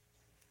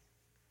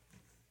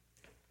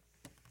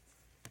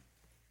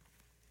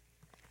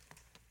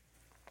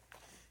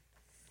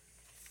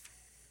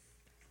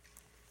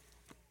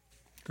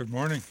Good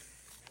morning.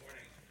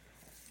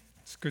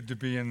 It's good to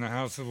be in the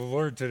house of the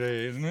Lord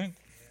today, isn't it?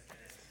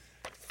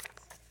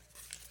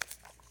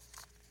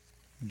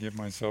 Get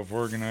myself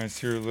organized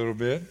here a little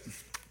bit.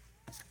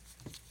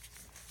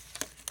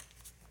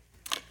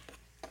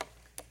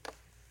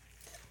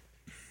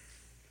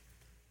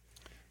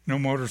 No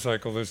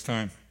motorcycle this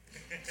time.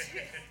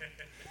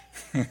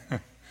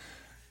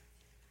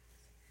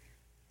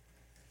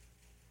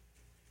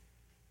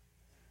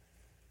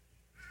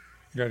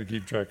 Got to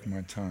keep track of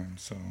my time,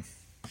 so.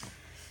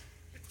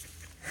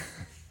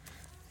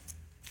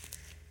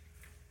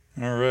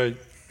 All right.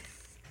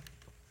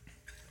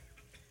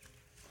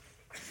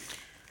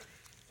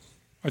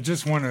 I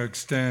just want to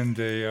extend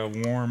a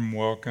warm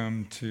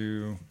welcome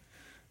to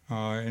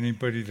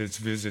anybody that's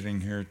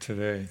visiting here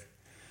today.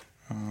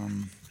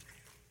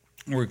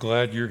 We're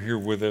glad you're here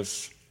with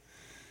us.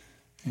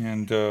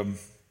 And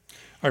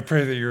I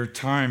pray that your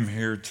time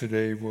here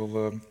today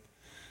will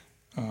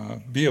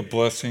be a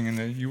blessing and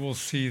that you will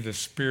see the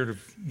Spirit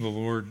of the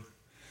Lord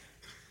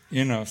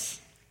in us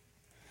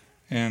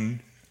and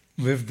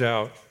lived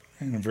out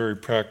in a very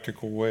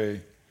practical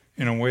way,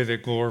 in a way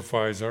that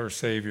glorifies our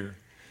Savior.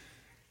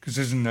 Because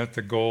isn't that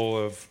the goal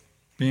of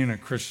being a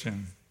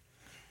Christian?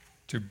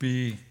 To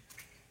be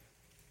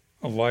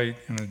a light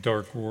in a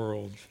dark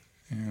world.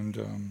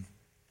 And,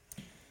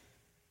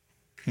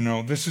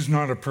 this is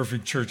not a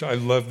perfect church. I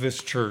love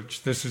this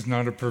church. This is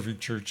not a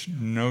perfect church.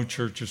 No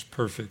church is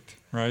perfect,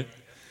 right?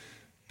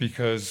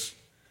 Because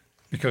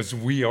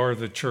we are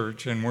the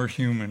church and we're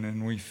human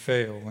and we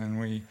fail and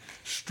we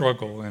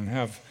struggle and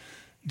have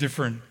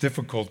different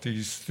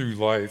difficulties through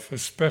life,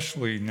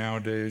 especially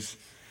nowadays.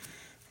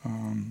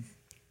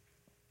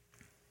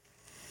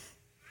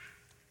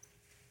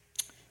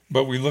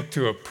 But we look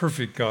to a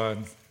perfect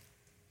God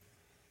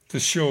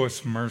to show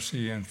us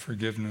mercy and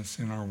forgiveness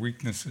in our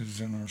weaknesses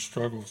and our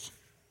struggles,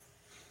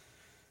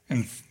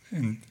 and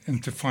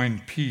to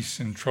find peace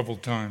in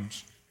troubled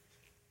times.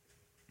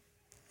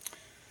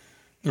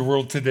 The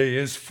world today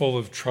is full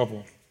of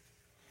trouble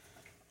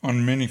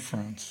on many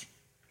fronts.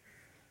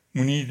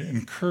 We need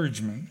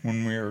encouragement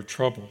when we are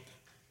troubled,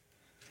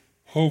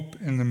 hope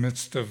in the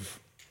midst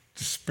of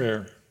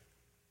despair,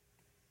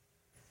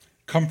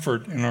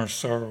 comfort in our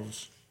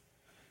sorrows,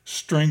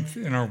 strength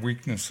in our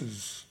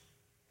weaknesses,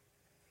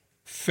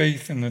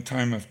 faith in the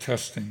time of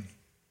testing,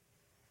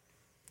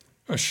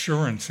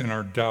 assurance in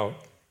our doubt,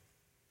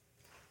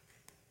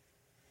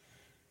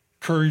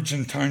 courage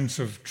in times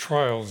of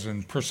trials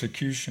and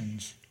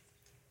persecutions.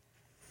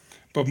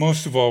 But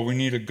most of all, we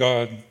need a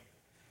God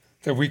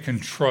that we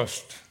can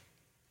trust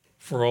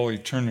for all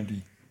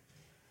eternity,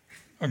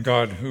 a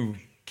God who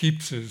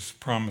keeps his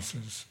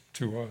promises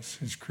to us,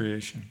 his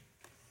creation.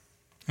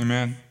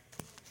 Amen.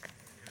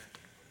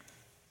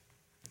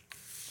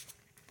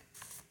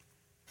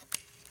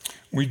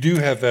 We do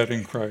have that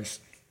in Christ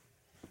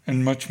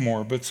and much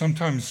more, but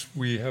sometimes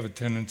we have a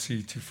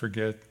tendency to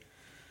forget,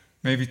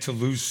 maybe to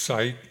lose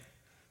sight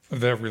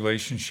of that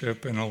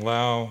relationship and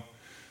allow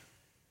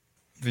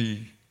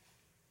the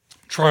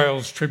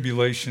trials,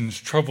 tribulations,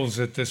 troubles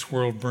that this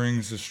world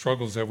brings, the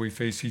struggles that we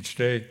face each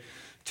day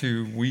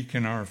to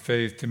weaken our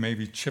faith, to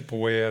maybe chip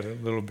away at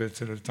it little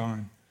bits at a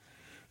time.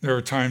 There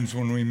are times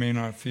when we may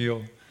not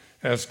feel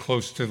as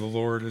close to the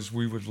Lord as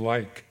we would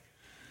like.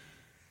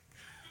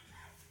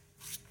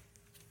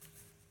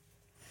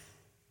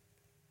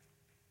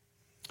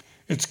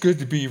 It's good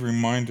to be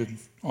reminded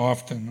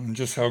often on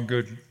just how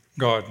good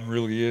God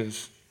really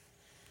is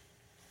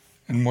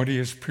and what he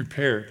has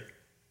prepared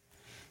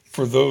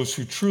for those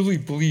who truly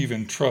believe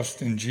and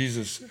trust in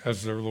Jesus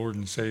as their Lord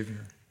and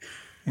Savior.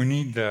 We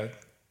need that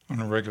on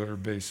a regular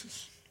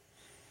basis.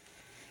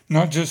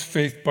 Not just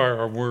faith by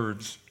our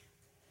words,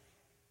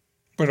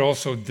 but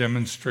also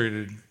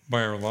demonstrated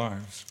by our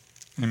lives.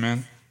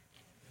 Amen?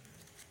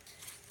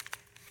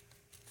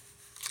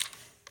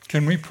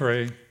 Can we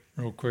pray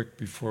real quick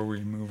before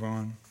we move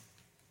on?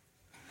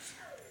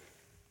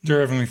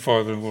 Dear Heavenly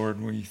Father,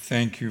 Lord, we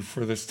thank you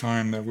for this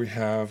time that we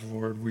have.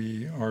 Lord,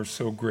 we are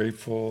so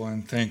grateful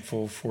and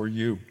thankful for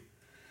you.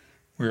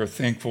 We are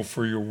thankful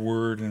for your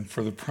word and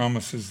for the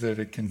promises that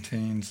it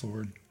contains,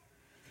 Lord.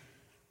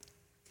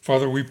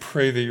 Father, we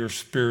pray that your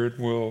Spirit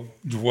will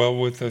dwell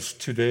with us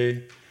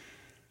today,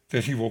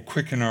 that he will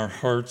quicken our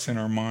hearts and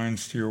our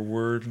minds to your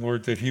word,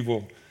 Lord, that he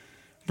will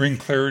bring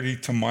clarity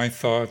to my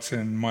thoughts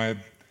and my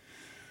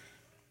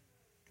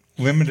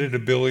limited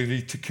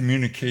ability to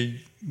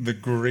communicate the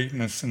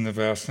greatness and the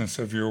vastness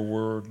of your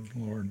word,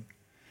 Lord.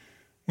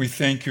 We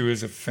thank you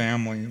as a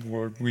family,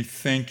 Lord. We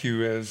thank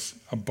you as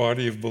a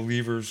body of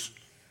believers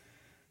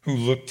who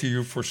look to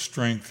you for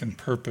strength and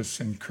purpose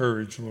and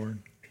courage, Lord.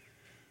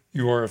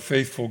 You are a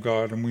faithful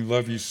God, and we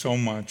love you so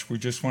much. We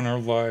just want our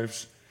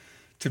lives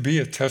to be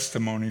a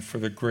testimony for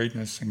the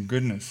greatness and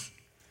goodness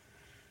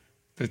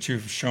that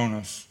you've shown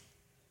us.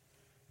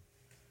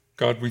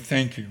 God, we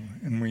thank you,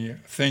 and we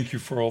thank you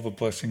for all the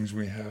blessings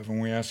we have,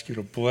 and we ask you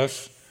to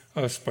bless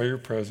us by your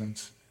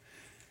presence.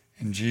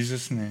 In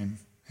Jesus' name,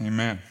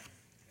 amen.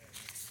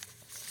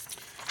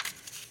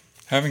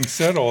 Having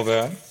said all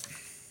that,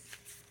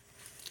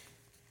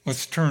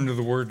 Let's turn to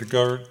the Word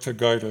to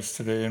guide us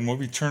today, and we'll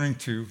be turning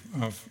to,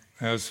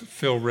 as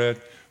Phil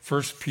read,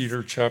 1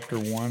 Peter chapter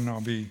 1.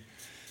 I'll be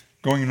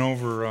going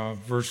over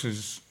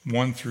verses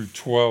 1 through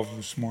 12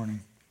 this morning.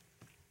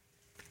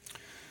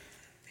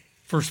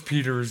 1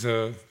 Peter is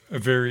a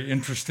very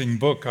interesting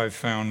book I've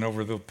found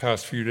over the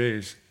past few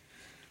days.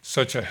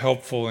 Such a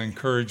helpful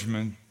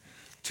encouragement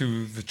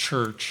to the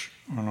church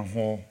on a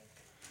whole.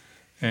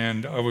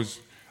 And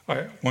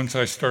once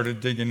I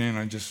started digging in,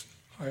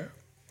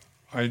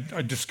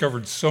 I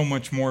discovered so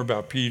much more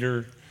about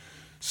Peter,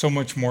 so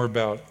much more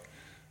about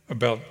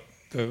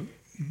the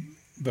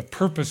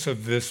purpose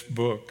of this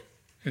book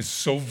is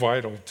so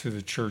vital to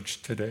the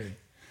church today.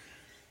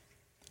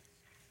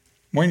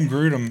 Wayne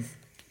Grudem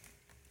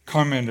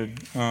commented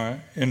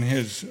in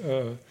his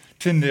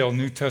Tyndale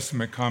New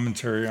Testament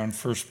commentary on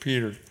 1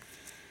 Peter,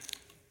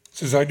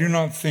 says, "I do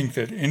not think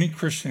that any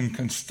Christian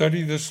can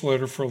study this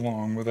letter for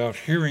long without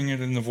hearing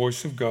it in the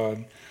voice of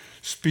God,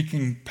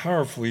 speaking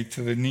powerfully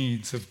to the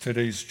needs of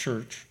today's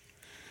church.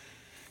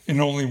 In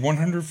only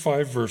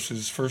 105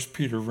 verses, 1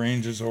 Peter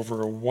ranges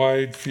over a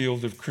wide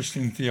field of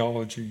Christian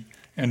theology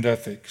and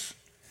ethics.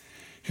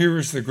 Here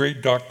is the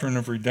great doctrine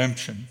of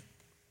redemption.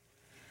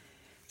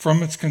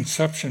 From its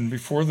conception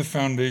before the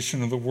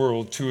foundation of the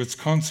world to its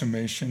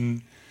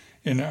consummation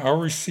in our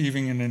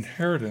receiving an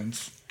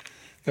inheritance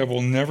that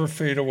will never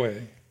fade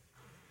away.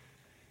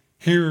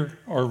 Here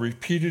are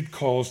repeated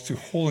calls to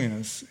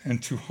holiness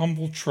and to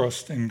humble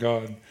trust in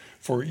God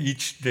for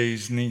each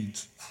day's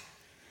needs.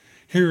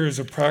 Here is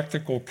a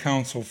practical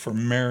counsel for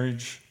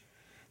marriage,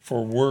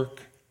 for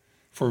work,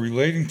 for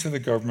relating to the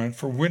government,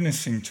 for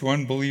witnessing to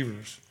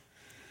unbelievers,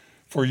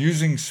 for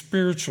using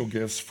spiritual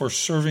gifts, for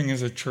serving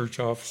as a church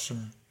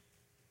officer.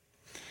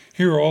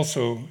 Here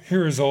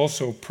is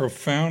also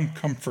profound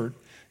comfort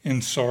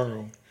in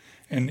sorrow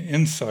and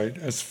insight,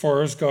 as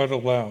far as God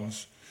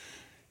allows,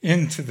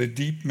 into the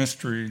deep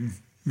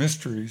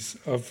mysteries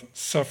of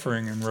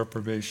suffering and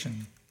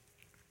reprobation.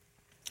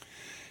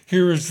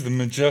 Here is the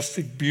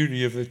majestic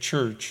beauty of the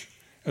church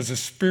as a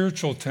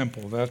spiritual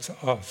temple. That's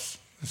us,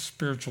 the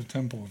spiritual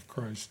temple of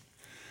Christ.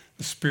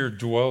 The Spirit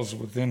dwells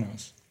within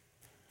us,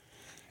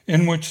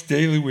 in which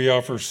daily we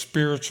offer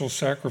spiritual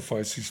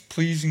sacrifices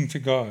pleasing to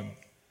God.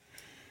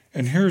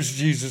 And here's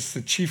Jesus,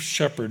 the chief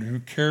shepherd, who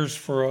cares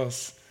for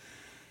us,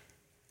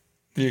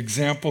 the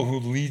example who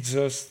leads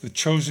us, the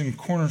chosen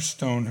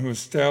cornerstone who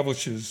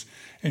establishes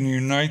and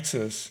unites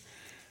us,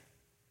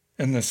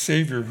 and the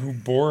Savior who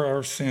bore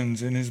our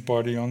sins in his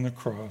body on the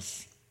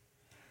cross,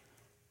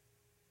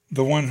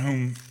 the one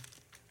whom,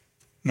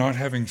 not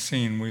having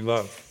seen, we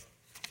love.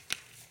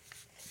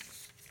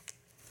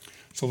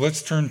 So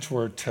let's turn to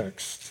our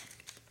text.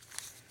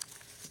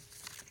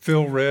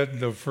 Phil read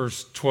the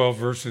first 12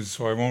 verses,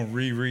 so I won't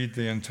reread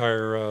the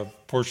entire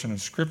portion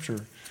of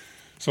Scripture.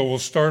 So we'll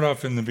start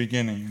off in the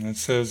beginning. And it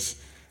says,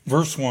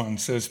 verse 1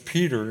 says,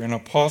 Peter, an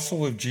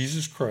apostle of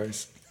Jesus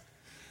Christ,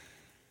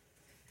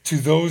 to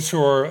those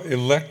who are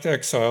elect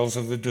exiles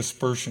of the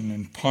dispersion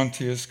in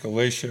Pontus,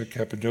 Galatia,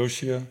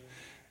 Cappadocia,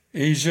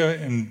 Asia,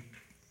 and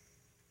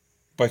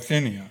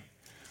Bithynia,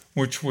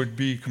 which would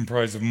be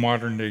comprised of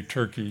modern-day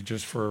Turkey,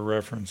 just for a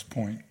reference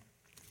point.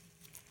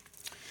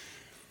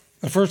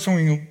 The first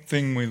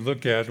thing we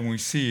look at and we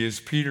see is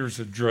Peter's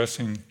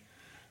addressing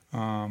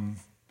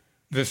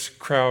this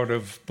crowd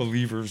of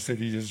believers that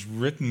he has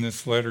written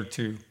this letter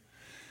to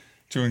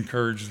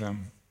encourage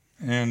them.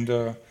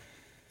 And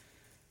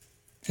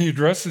he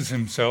addresses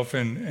himself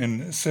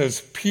and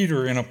says,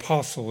 Peter, an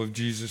apostle of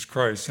Jesus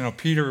Christ. Now,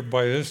 Peter,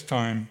 by this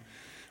time,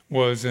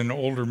 was an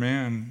older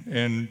man,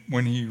 and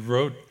when he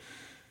wrote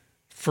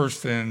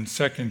 1st and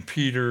 2nd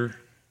Peter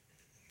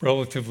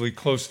relatively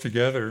close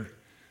together,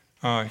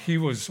 he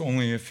was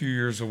only a few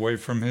years away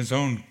from his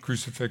own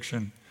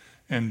crucifixion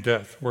and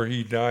death, where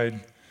he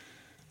died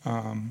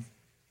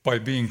by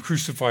being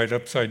crucified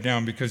upside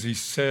down because he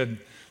said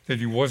that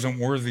he wasn't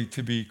worthy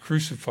to be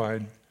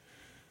crucified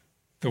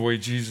the way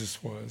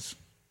Jesus was.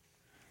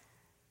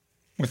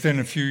 Within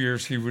a few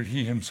years,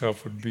 he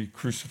himself would be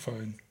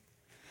crucified.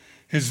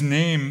 His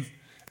name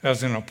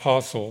as an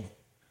apostle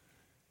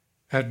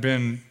he'd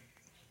been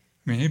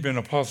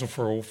apostle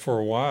for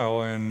a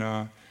while,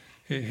 and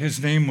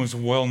his name was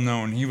well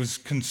known. He was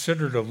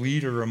considered a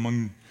leader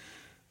among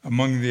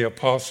the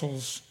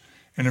apostles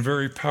and a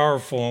very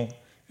powerful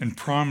and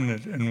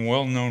prominent and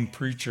well-known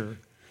preacher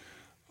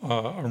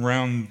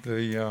around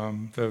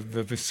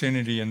the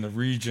vicinity and the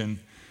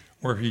region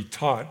where he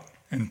taught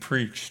and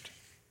preached.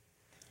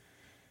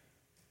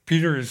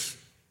 Peter is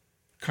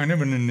kind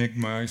of an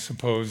enigma, I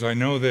suppose. I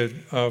know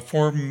that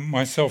for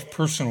myself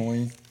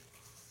personally,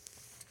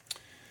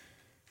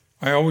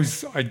 I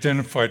always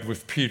identified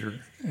with Peter,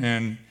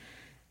 and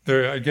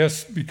I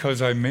guess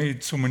because I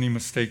made so many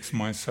mistakes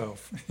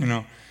myself,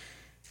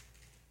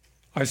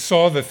 I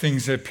saw the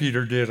things that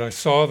Peter did. I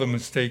saw the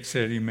mistakes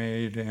that he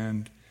made,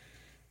 and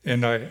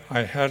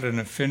I had an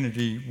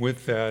affinity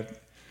with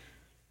that.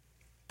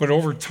 But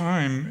over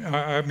time,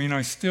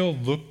 I still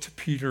look to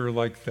Peter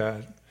like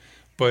that,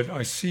 but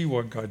I see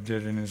what God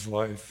did in his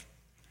life.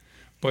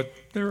 But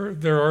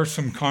there are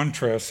some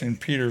contrasts in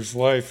Peter's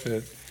life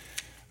that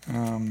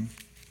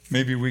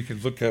maybe we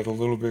could look at a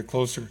little bit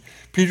closer.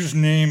 Peter's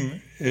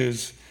name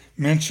is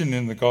mentioned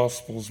in the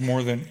Gospels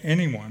more than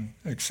anyone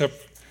except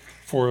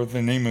for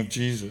the name of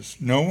Jesus.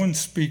 No one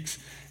speaks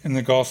in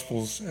the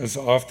Gospels as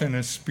often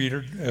as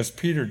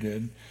Peter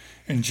did,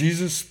 and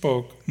Jesus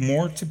spoke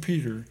more to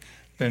Peter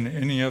than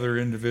any other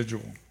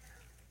individual.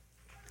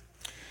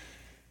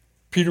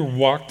 Peter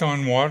walked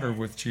on water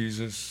with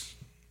Jesus.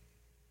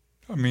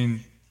 I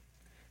mean,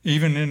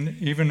 even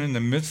in the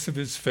midst of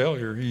his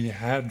failure, he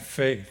had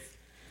faith.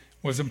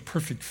 It wasn't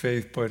perfect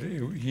faith, but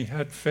he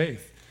had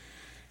faith.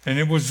 And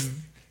it was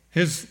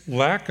his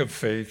lack of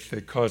faith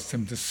that caused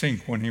him to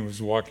sink when he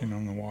was walking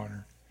on the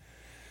water.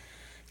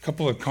 A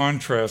couple of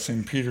contrasts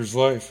in Peter's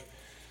life.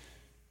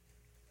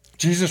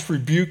 Jesus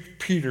rebuked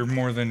Peter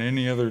more than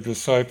any other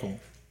disciple.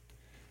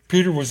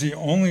 Peter was the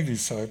only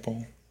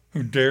disciple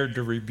who dared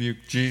to rebuke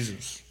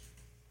Jesus.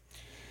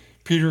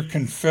 Peter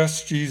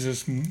confessed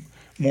Jesus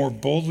more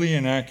boldly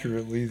and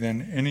accurately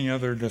than any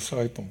other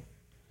disciple.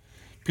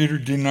 Peter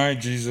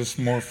denied Jesus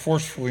more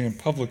forcefully and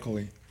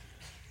publicly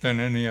than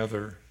any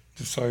other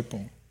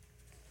disciple.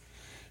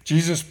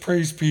 Jesus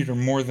praised Peter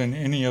more than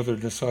any other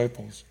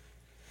disciples.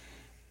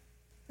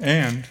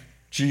 And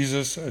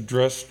Jesus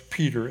addressed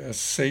Peter as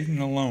Satan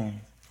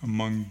alone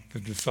among the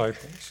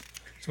disciples.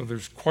 So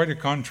there's quite a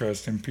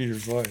contrast in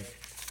Peter's life.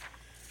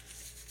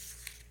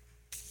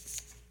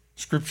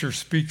 Scripture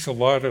speaks a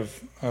lot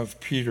of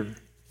Peter.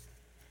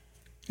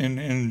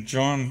 In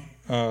John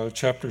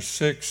chapter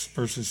 6,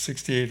 verses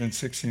 68 and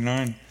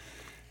 69,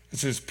 it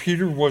says,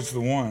 Peter was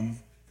the one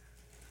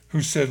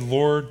who said,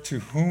 Lord, to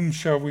whom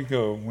shall we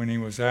go? When he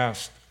was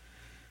asked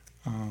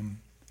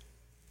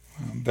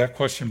that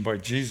question by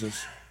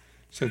Jesus,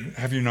 said,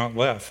 have you not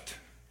left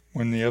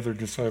when the other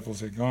disciples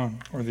had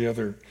gone, or the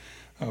other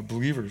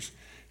believers?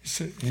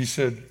 He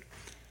said,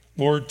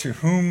 Lord, to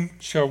whom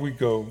shall we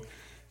go?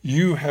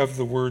 You have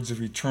the words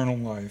of eternal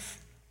life.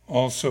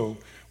 Also,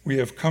 we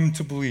have come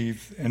to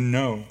believe and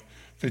know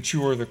that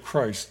you are the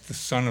Christ, the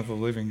Son of the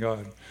living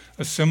God.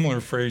 A similar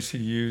phrase he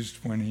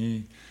used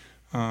when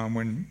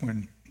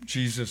when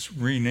Jesus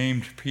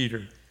renamed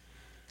Peter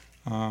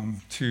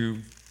to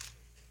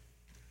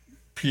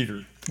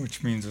Peter,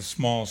 which means a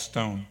small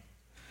stone.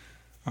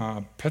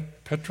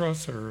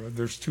 Petros, or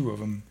there's two of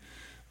them.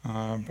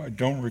 I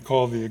don't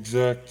recall the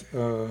exact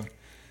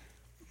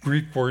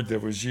Greek word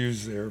that was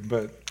used there,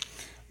 but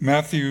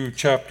Matthew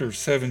chapter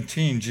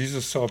 17,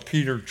 Jesus saw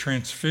Peter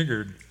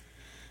transfigured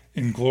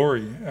in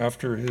glory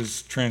after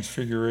his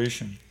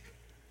transfiguration.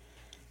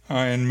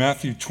 In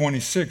Matthew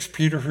 26,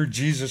 Peter heard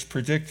Jesus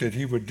predict that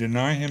he would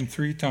deny him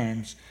 3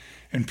 times,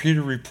 and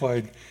Peter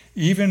replied,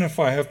 even if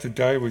I have to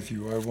die with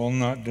you, I will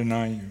not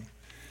deny you.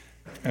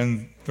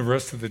 And the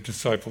rest of the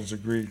disciples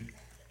agreed.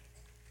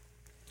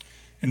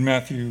 In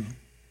Matthew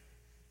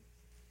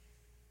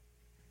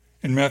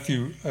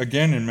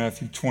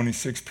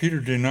 26, Peter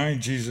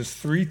denied Jesus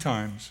 3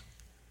 times,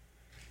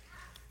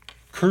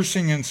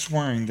 cursing and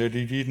swearing that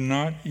he did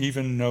not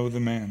even know the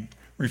man,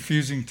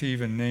 refusing to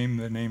even name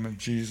the name of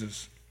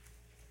Jesus.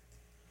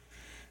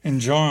 In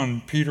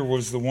John, Peter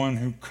was the one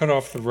who cut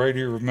off the right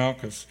ear of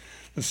Malchus,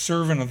 the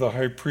servant of the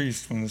high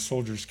priest, when the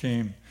soldiers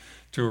came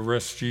to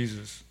arrest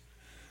Jesus.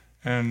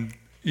 And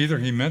either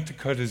he meant to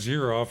cut his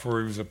ear off or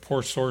he was a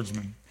poor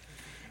swordsman.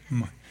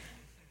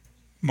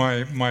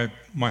 My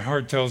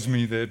heart tells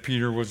me that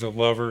Peter was a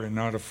lover and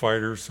not a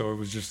fighter, so it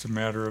was just a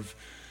matter of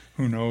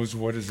who knows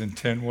what his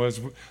intent was.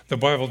 The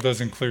Bible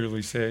doesn't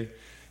clearly say,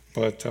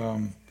 but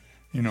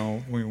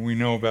we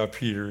know about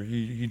Peter.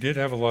 He did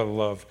have a lot of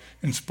love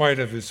in spite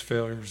of his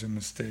failures and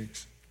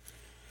mistakes.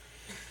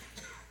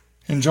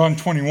 In John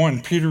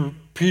 21,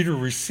 Peter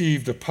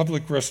received a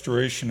public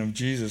restoration of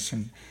Jesus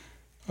and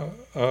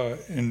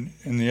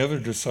the other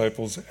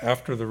disciples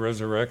after the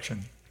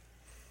resurrection.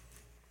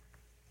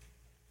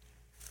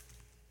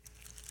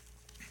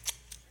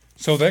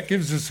 So that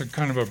gives us a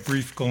kind of a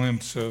brief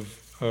glimpse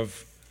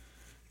of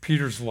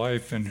Peter's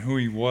life and who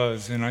he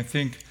was. And I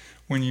think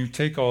when you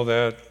take all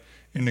that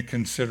into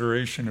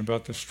consideration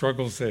about the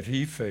struggles that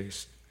he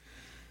faced,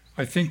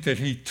 I think that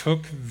he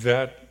took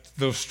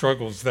those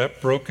struggles, that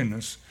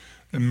brokenness,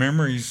 the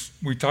memories,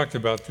 we talked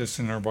about this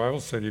in our Bible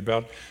study,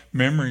 about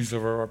memories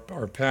of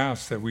our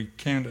past that we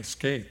can't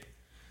escape.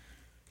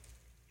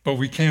 But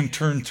we can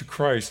turn to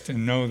Christ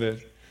and know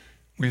that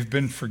we've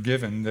been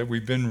forgiven, that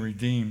we've been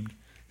redeemed,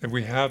 that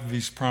we have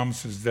these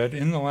promises that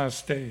in the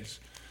last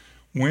days,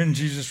 when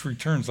Jesus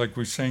returns, like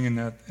we sang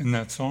in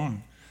that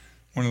song,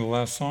 one of the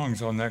last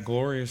songs, on that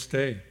glorious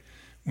day,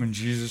 when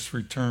Jesus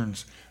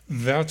returns,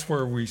 that's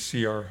where we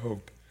see our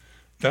hope.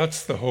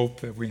 That's the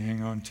hope that we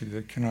hang on to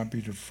that cannot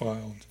be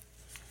defiled.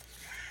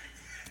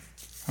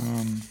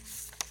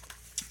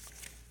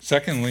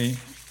 Secondly,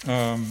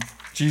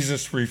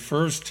 Jesus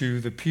refers to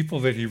the people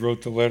that he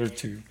wrote the letter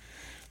to,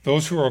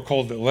 those who are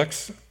called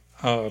elect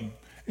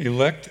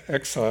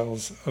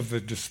exiles of the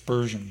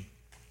dispersion.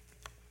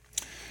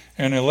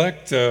 And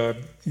elect,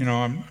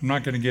 I'm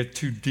not going to get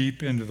too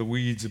deep into the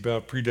weeds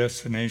about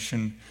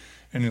predestination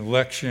and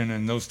election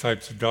and those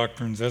types of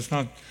doctrines. That's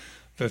not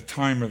the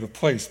time or the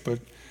place. But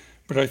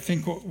I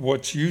think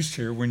what's used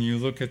here, when you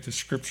look at the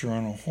scripture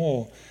on a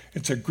whole,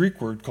 it's a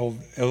Greek word called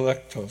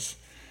electos.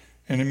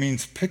 And it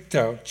means picked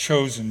out,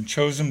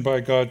 chosen by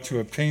God to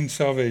obtain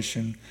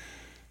salvation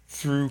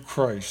through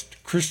Christ.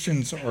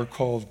 Christians are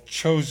called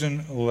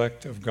chosen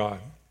elect of God.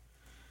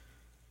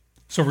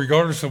 So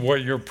regardless of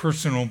what your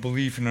personal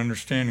belief and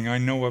understanding, I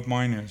know what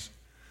mine is.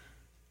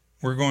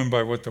 We're going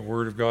by what the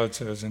Word of God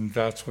says, and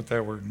that's what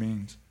that word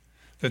means.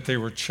 That they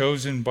were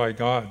chosen by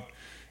God,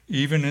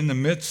 even in the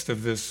midst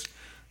of this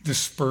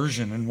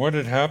dispersion. And what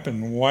had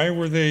happened? Why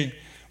were they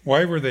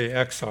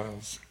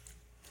exiles?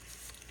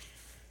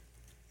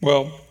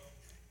 Well,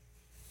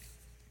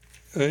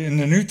 in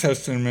the New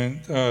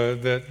Testament,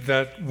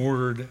 that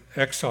word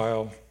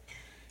exile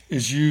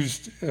is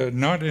used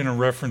not in a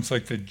reference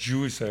like the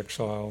Jewish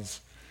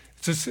exiles.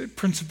 It's just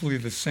principally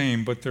the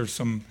same, but there's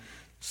some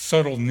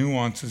subtle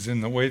nuances in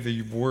the way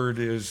the word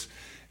is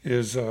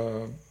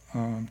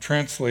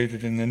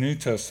translated in the New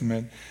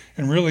Testament.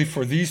 And really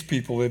for these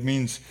people, it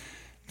means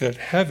that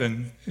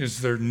heaven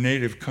is their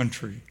native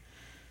country.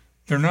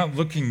 They're not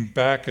looking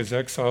back as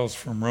exiles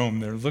from Rome.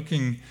 They're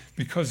looking,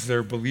 because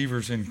they're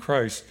believers in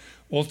Christ,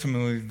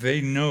 ultimately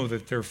they know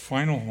that their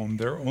final home,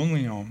 their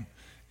only home,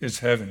 is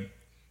heaven.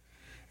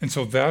 And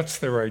so that's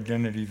their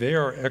identity. They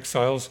are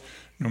exiles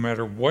no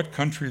matter what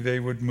country they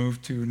would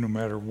move to, no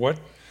matter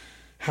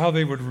how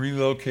they would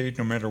relocate,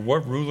 no matter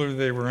what ruler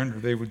they were under,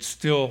 they would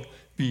still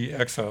be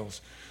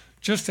exiles.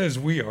 Just as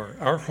we are.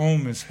 Our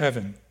home is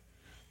heaven.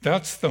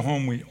 That's the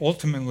home we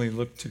ultimately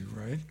look to,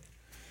 right?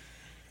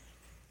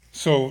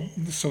 So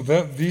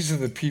these are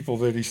the people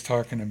that he's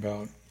talking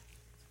about.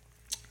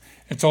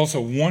 It's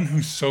also one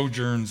who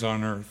sojourns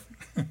on earth.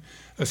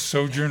 A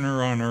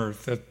sojourner on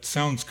earth. That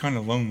sounds kind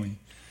of lonely.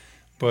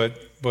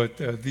 But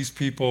these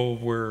people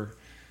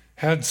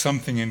had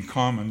something in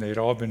common. They'd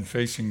all been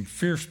facing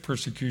fierce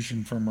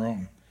persecution from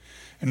Rome.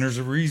 And there's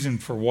a reason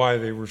for why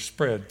they were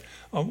spread.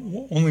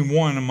 Only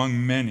one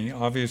among many.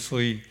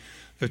 Obviously,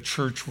 the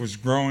church was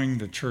growing.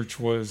 The church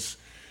was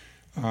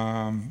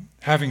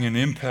having an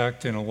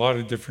impact in a lot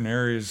of different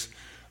areas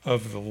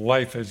of the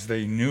life as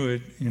they knew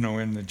it,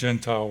 in the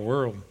Gentile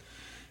world.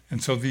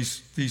 And so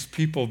these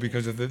people,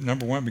 because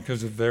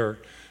of their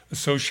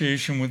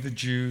association with the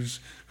Jews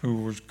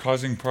who were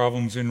causing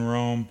problems in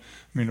Rome,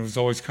 it was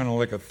always kind of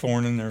like a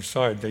thorn in their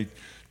side. They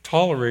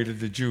tolerated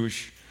the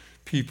Jewish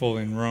people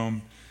in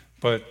Rome,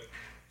 but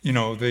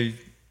they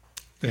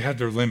had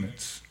their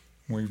limits.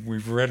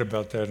 We've read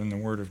about that in the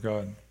Word of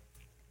God.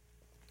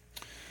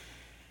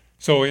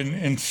 So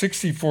in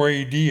 64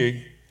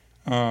 AD,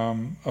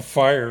 a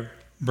fire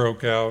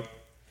broke out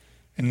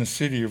in the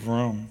city of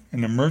Rome,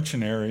 in the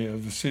merchant area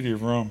of the city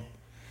of Rome.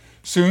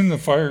 Soon the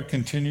fire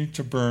continued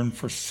to burn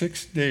for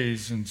 6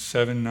 days and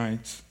 7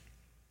 nights,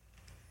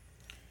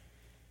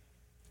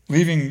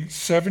 leaving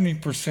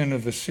 70%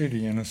 of the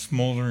city in a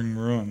smoldering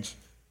ruins.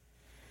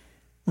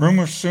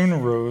 Rumors soon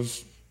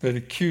arose that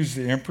accused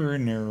the Emperor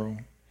Nero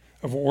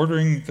of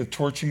ordering the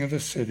torching of the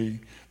city.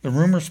 The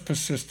rumors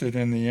persisted,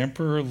 and the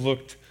emperor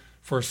looked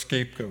for a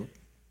scapegoat.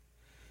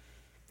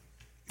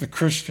 The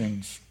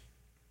Christians,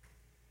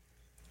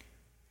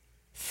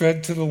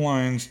 fed to the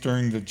lions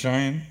during the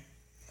giant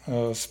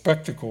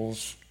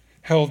spectacles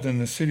held in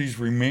the city's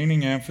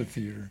remaining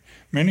amphitheater,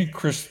 many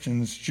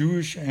Christians,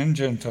 Jewish and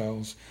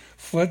Gentiles,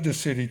 fled the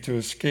city to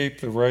escape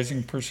the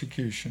rising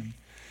persecution.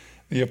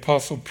 The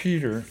Apostle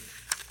Peter,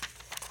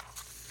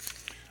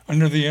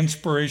 under the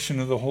inspiration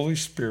of the Holy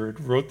Spirit,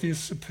 wrote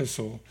this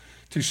epistle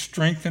to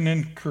strengthen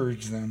and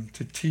encourage them,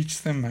 to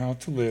teach them how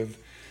to live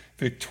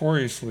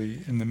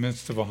victoriously in the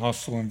midst of a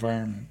hostile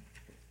environment,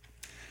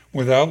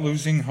 without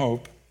losing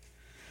hope,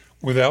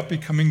 without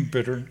becoming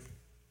bitter,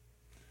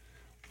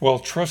 while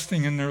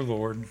trusting in their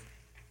Lord,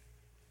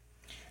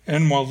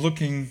 and while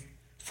looking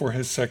for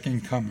his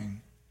second coming,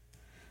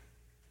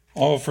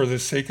 all for the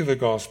sake of the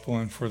gospel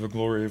and for the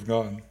glory of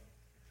God.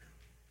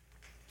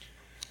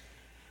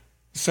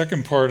 The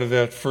second part of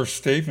that first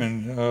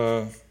statement,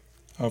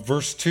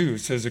 verse 2,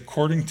 says,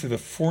 according to the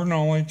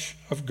foreknowledge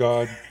of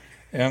God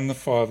and the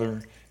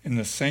Father in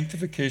the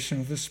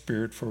sanctification of the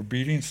Spirit for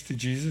obedience to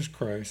Jesus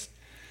Christ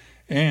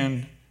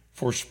and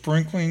for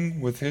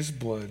sprinkling with his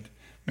blood,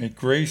 may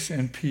grace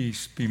and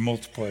peace be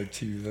multiplied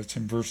to you. That's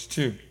in verse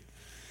 2.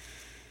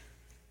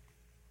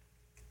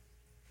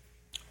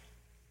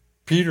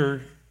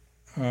 Peter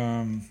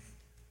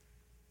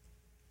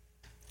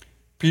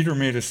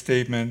made a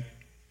statement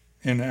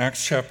in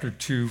Acts chapter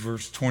 2,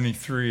 verse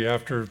 23,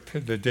 after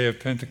the day of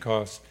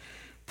Pentecost,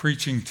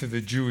 preaching to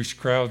the Jewish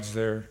crowds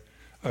there.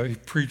 He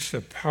preached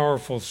a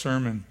powerful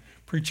sermon,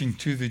 preaching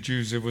to the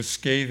Jews. It was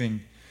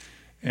scathing,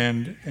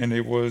 and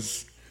it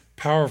was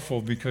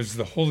powerful because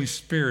the Holy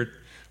Spirit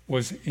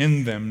was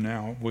in them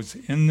now, was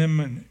in them,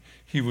 and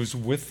he was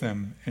with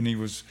them, and he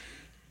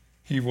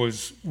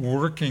was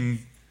working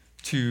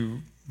to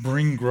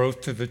bring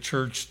growth to the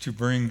church, to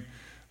bring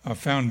a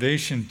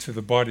foundation to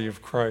the body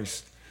of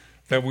Christ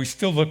that we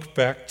still look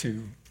back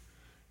to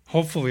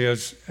hopefully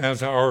as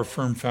our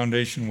firm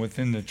foundation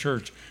within the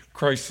church,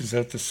 Christ is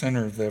at the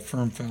center of that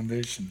firm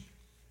foundation.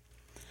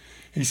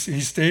 He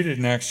stated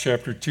in Acts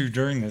chapter 2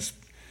 during this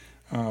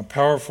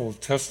powerful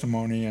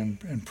testimony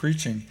and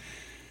preaching,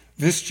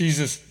 this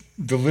Jesus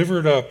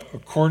delivered up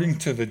according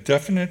to the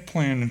definite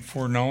plan and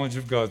foreknowledge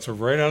of God. So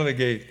right out of the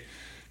gate,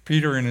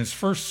 Peter in his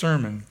first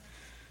sermon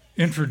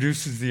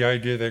introduces the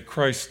idea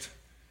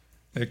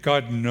that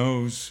God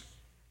knows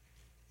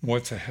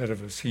what's ahead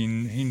of us.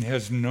 He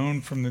has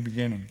known from the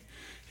beginning.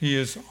 He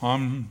is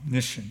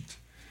omniscient.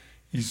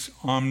 He's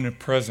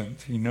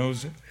omnipresent. He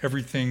knows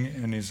everything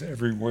and is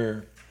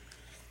everywhere.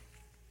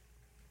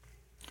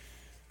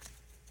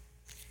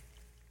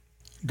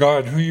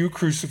 God, who you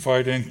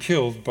crucified and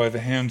killed by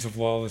the hands of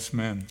lawless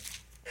men.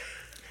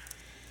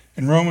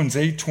 In Romans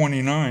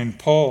 8:29,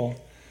 Paul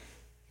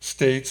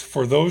states,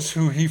 for those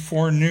who he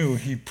foreknew,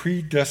 he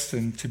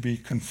predestined to be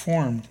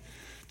conformed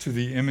to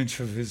the image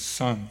of his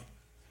Son,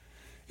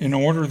 in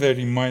order that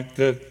he might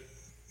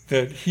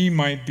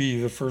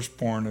be the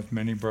firstborn of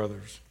many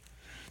brothers.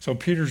 So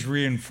Peter's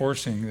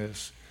reinforcing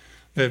this,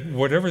 that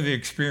whatever the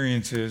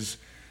experience is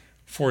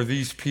for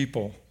these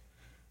people,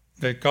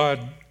 that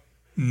God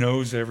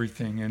knows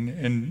everything,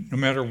 and no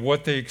matter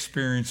what they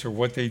experience or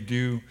what they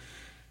do,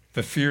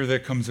 the fear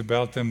that comes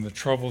about them, the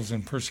troubles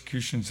and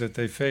persecutions that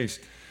they face,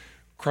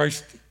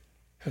 Christ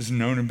has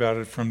known about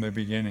it from the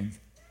beginning,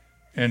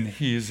 and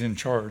he is in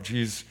charge.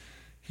 He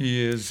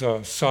is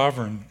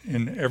sovereign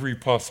in every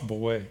possible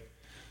way.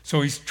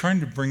 So he's trying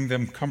to bring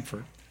them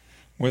comfort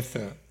with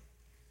that.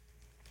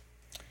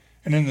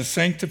 And in the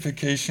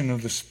sanctification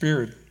of the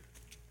Spirit,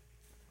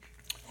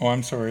 I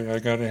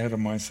got ahead of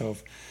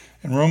myself.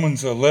 In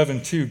Romans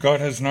 11:2,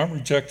 God has not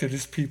rejected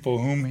his people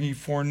whom he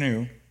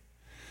foreknew.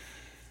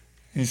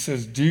 He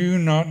says, do you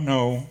not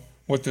know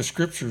what the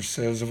scripture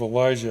says of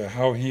Elijah,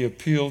 how he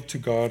appealed to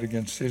God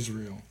against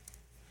Israel?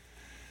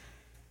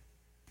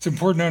 It's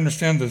important to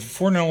understand that the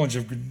foreknowledge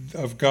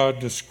of God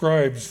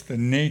describes the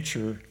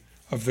nature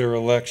of their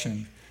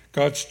election.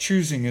 God's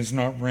choosing is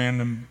not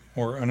random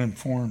or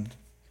uninformed.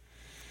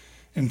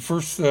 In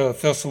 1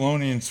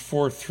 Thessalonians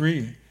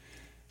 4:3,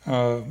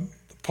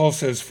 Paul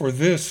says, for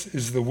this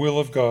is the will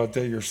of God,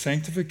 that your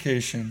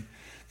sanctification,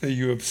 that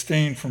you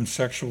abstain from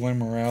sexual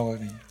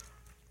immorality.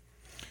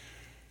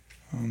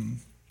 And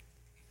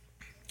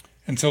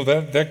so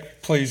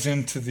that plays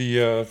into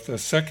the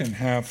second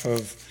half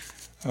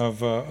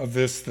of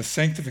this, the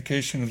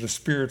sanctification of the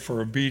Spirit for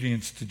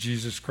obedience to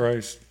Jesus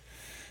Christ.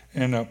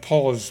 And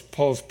Paul is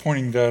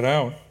pointing that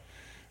out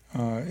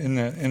in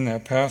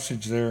that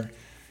passage there,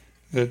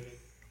 that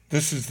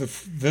this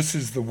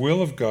is the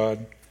will of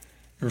God,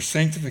 your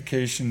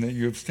sanctification, that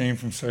you abstain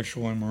from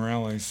sexual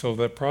immorality. So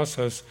that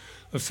process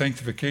of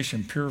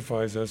sanctification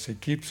purifies us.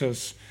 It keeps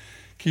us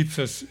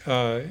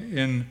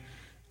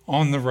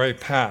on the right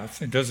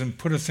path. It doesn't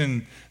put us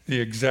in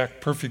the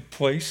exact perfect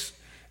place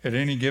at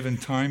any given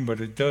time, but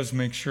it does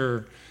make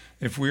sure,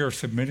 if we are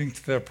submitting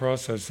to that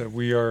process, that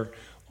we are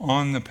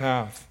on the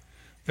path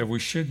that we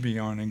should be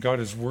on, and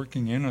God is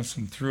working in us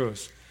and through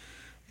us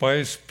by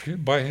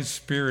his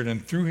Spirit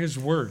and through his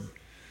word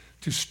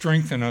to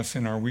strengthen us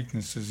in our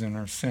weaknesses and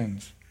our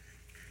sins.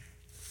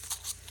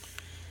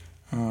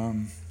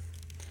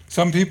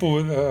 Some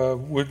people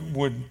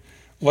would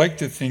like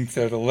to think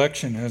that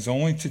election has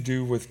only to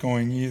do with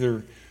going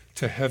either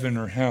to heaven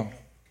or hell.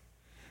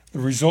 The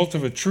result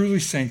of a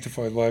truly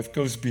sanctified life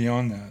goes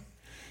beyond that.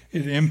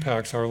 It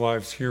impacts our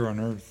lives here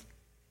on earth.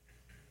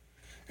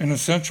 An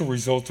essential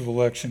result of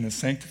election is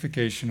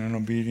sanctification and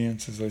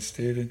obedience, as I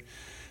stated.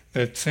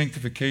 That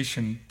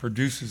sanctification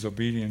produces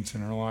obedience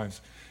in our lives.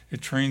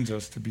 It trains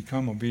us to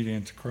become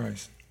obedient to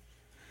Christ.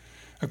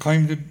 A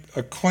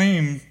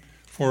claim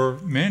for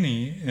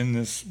many in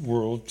this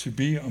world to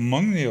be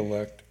among the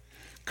elect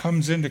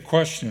comes into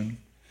question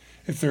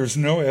if there is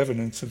no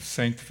evidence of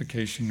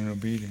sanctification and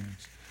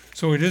obedience.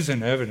 So it is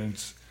an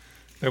evidence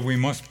that we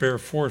must bear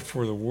forth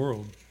for the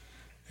world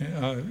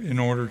in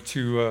order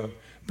to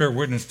bear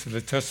witness to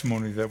the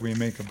testimony that we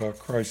make about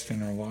Christ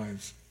in our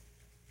lives.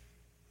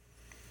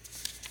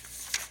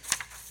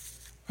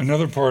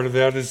 Another part of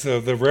that is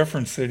the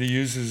reference that he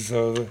uses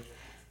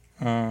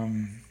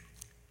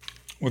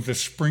with the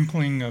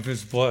sprinkling of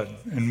his blood.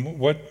 And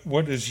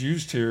what is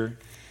used here,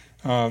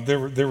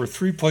 there were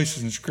three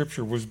places in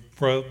Scripture where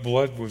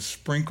blood was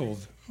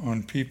sprinkled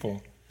on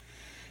people.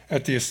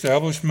 At the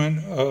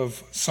establishment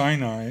of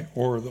Sinai,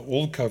 or the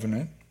Old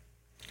Covenant,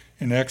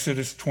 in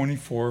Exodus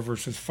 24,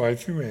 verses 5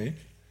 through 8.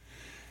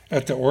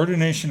 At the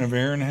ordination of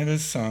Aaron and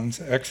his sons,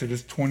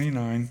 Exodus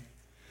 29,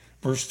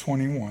 verse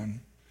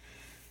 21.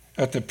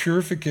 At the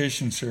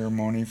purification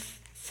ceremony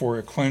for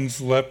a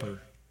cleansed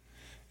leper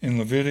in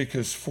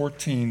Leviticus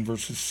 14,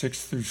 verses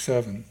 6 through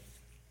 7.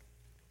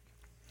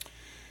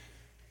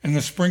 And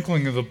the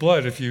sprinkling of the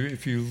blood, if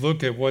you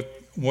look at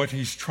what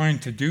he's trying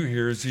to do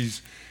here, is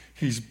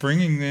he's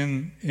bringing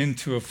them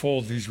into a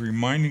fold. He's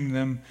reminding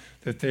them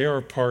that they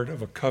are part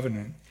of a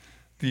covenant,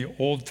 the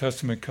Old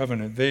Testament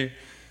covenant.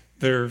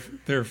 Their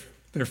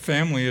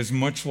family is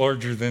much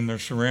larger than their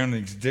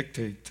surroundings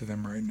dictate to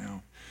them right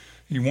now.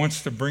 He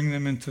wants to bring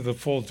them into the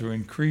fold, to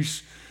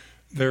increase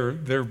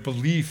their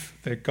belief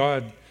that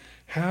God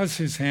has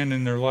his hand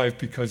in their life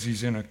because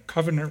he's in a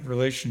covenant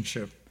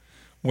relationship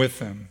with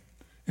them,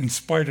 in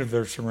spite of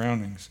their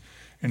surroundings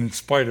and in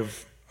spite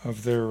of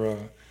their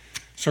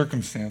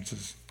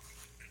circumstances.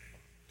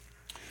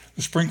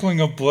 The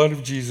sprinkling of blood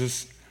of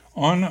Jesus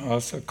on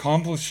us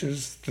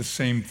accomplishes the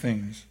same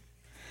things.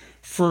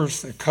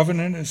 First, a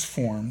covenant is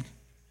formed.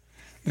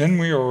 Then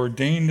we are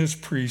ordained as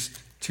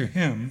priests to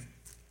him.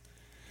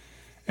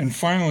 And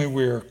finally,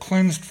 we are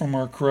cleansed from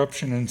our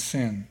corruption and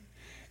sin.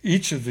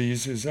 Each of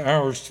these is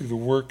ours through the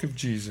work of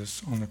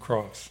Jesus on the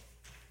cross.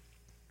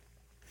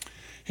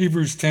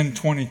 Hebrews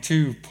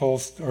 10:22,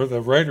 Paul, or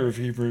the writer of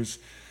Hebrews,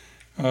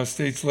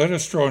 states, "Let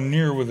us draw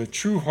near with a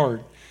true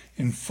heart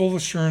in full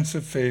assurance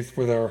of faith,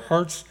 with our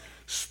hearts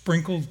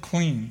sprinkled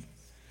clean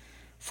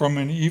from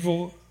an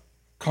evil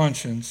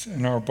conscience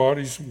and our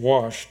bodies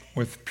washed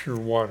with pure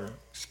water."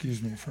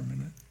 Excuse me for a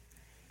minute.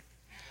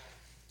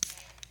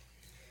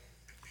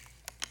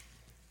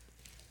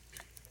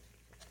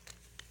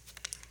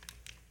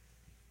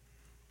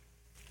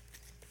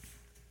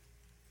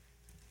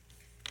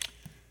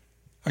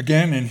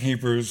 Again in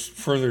Hebrews,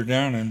 further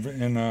down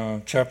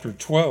in chapter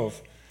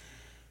 12,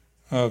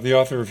 the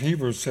author of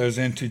Hebrews says,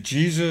 "And to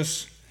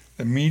Jesus,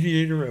 the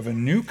mediator of a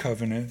new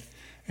covenant,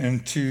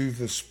 and to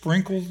the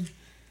sprinkled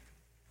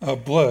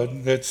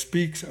blood that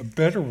speaks a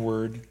better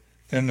word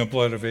than the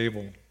blood of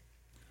Abel."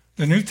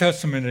 The New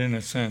Testament, in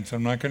a sense,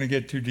 I'm not going to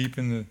get too deep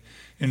into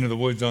the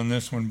woods on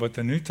this one, but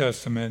the New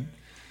Testament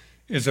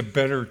is a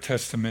better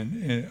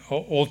testament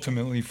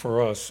ultimately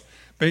for us,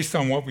 based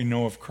on what we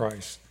know of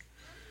Christ,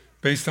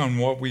 based on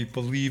what we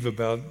believe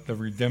about the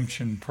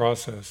redemption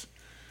process.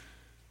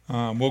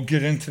 We'll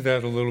get into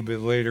that a little bit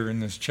later in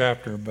this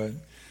chapter, but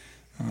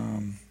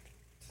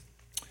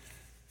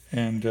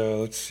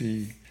let's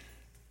see.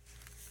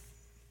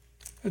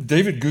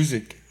 David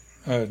Guzik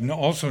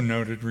also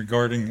noted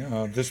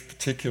regarding this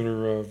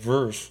particular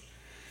verse.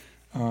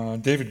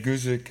 David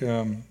Guzik,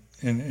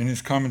 in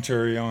his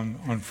commentary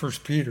on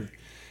 1 Peter,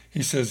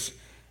 he says,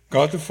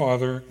 "God the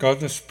Father, God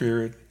the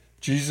Spirit,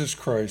 Jesus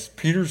Christ,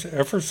 Peter's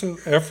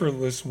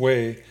effortless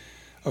way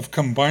of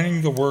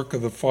combining the work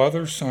of the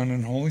Father, Son,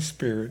 and Holy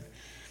Spirit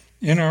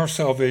in our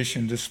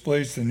salvation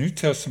displays the New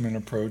Testament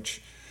approach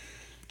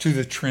to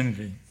the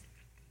Trinity.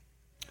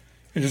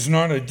 It is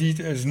not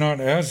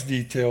as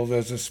detailed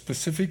as a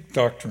specific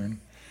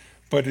doctrine,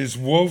 but is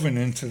woven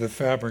into the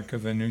fabric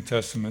of the New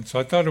Testament." So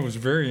I thought it was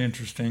very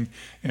interesting,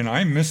 and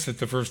I missed it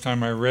the first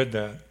time I read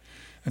that,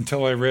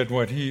 until I read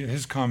what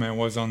his comment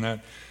was on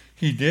that.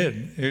 He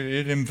did.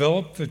 It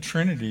enveloped the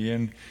Trinity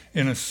in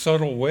a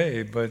subtle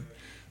way,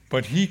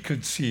 but he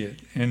could see it,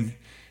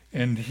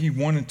 and he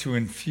wanted to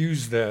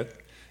infuse that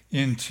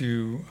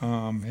into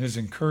his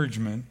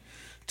encouragement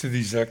to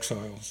these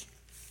exiles.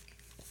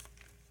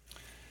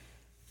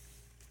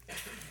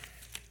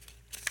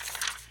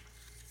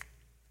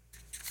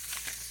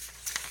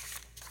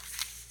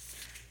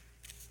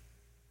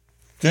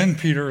 Then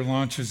Peter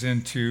launches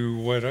into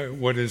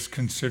what is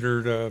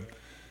considered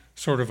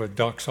sort of a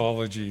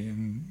doxology,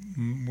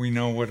 and we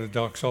know what a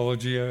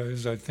doxology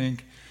is, I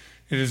think.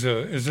 It is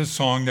a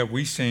song that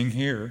we sing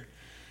here.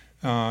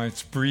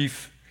 It's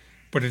brief,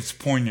 but it's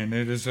poignant.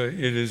 It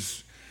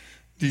is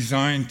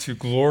designed to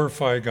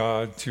glorify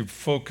God, to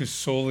focus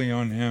solely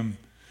on him.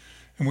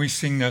 And we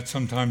sing that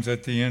sometimes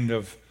at the end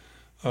of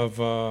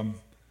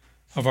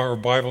our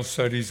Bible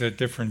studies at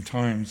different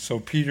times. So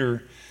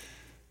Peter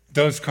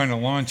does kind of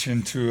launch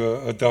into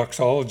a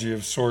doxology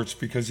of sorts,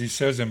 because he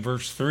says in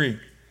verse 3,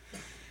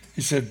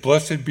 he said,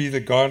 "Blessed be the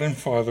God and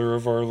Father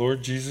of our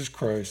Lord Jesus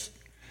Christ.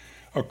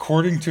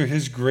 According to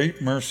his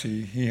great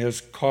mercy, he has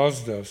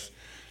caused us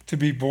to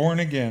be born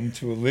again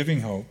to a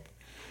living hope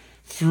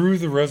through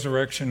the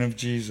resurrection of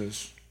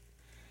Jesus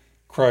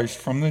Christ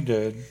from the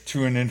dead,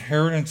 to an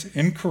inheritance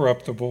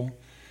incorruptible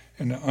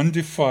and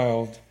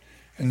undefiled,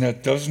 and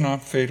that does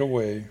not fade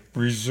away,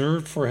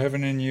 reserved for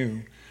heaven and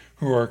you,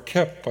 who are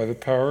kept by the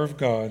power of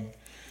God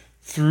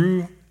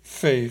through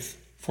faith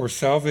for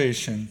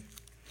salvation,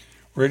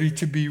 ready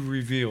to be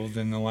revealed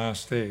in the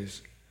last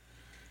days."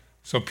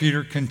 So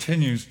Peter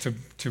continues to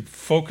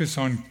focus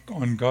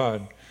on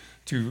God,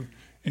 to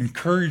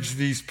encourage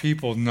these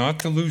people not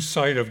to lose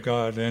sight of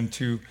God and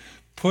to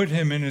put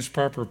him in his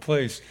proper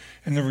place.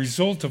 And the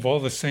result of all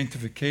the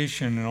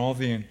sanctification and all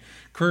the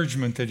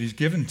encouragement that he's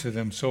given to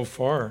them so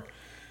far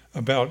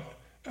about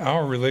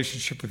our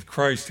relationship with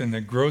Christ and the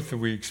growth that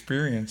we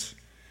experience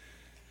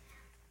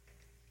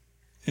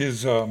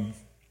is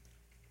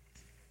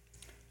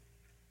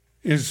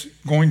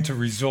going to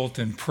result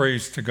in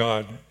praise to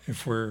God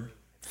if we're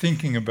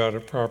thinking about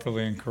it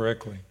properly and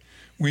correctly.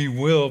 We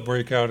will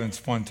break out in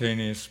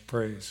spontaneous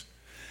praise.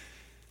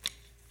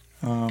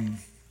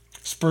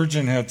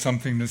 Spurgeon had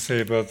something to say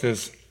about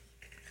this.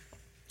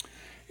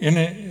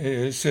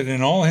 It said,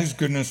 "In all his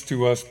goodness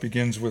to us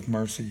begins with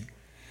mercy.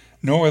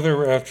 No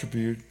other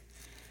attribute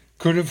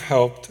could have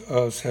helped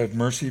us had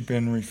mercy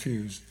been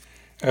refused.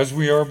 As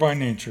we are by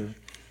nature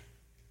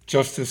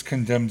Justice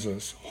condemns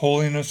us.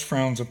 Holiness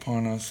frowns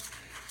upon us.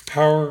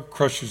 Power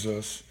crushes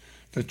us.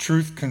 The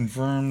truth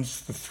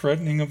confirms the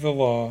threatening of the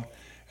law,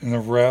 and the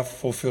wrath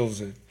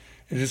fulfills it.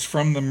 It is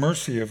from the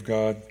mercy of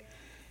God,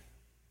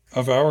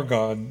 of our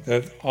God,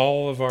 that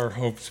all of our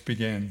hopes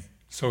begin.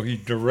 So he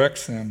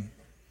directs them.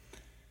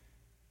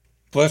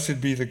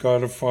 Blessed be the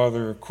God of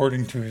Father,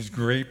 according to his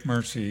great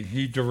mercy.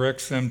 He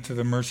directs them to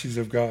the mercies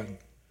of God.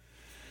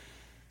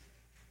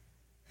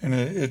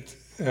 And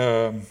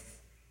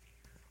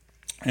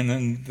and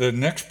then the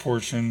next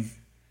portion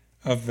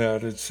of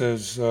that, it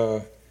says,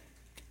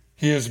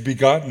 he has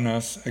begotten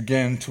us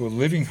again to a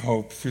living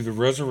hope through the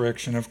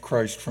resurrection of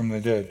Christ from the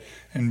dead.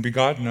 And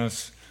begotten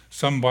us,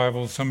 some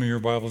of your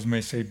Bibles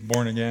may say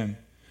born again.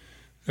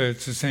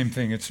 It's the same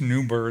thing. It's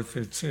new birth.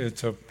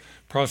 It's a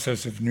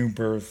process of new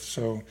birth.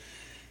 So,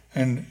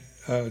 and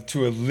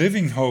to a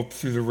living hope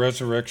through the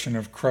resurrection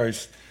of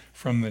Christ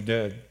from the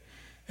dead.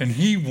 And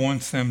he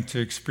wants them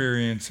to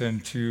experience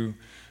and to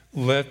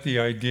let the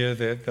idea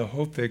that the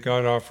hope that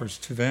God offers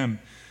to them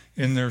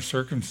in their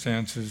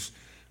circumstances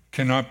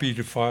cannot be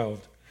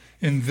defiled.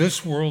 In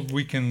this world,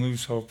 we can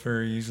lose hope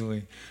very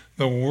easily.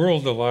 The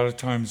world a lot of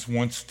times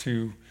wants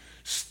to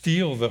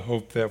steal the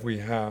hope that we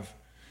have.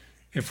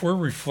 If we're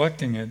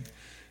reflecting it,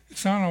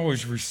 it's not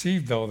always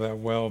received all that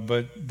well,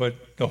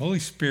 but the Holy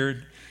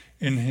Spirit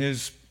in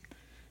his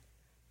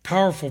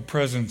powerful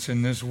presence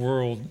in this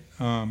world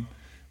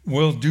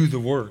will do the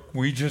work.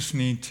 We just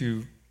need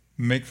to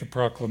make the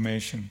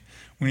proclamation.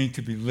 We need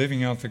to be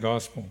living out the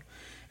gospel.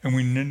 And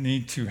we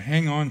need to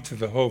hang on to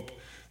the hope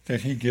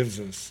that he gives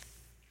us.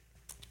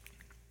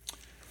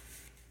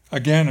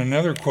 Again,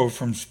 another quote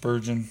from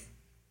Spurgeon.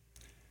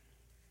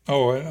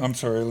 Oh, I'm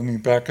sorry, let me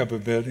back up a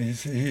bit.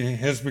 He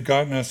has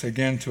begotten us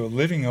again to a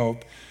living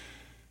hope.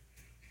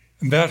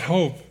 And that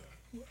hope,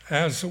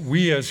 as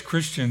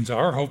Christians,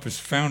 our hope is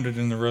founded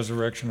in the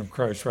resurrection of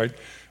Christ, right?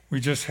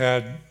 We just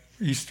had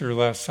Easter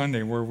last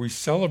Sunday where we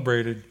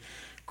celebrated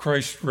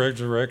Christ's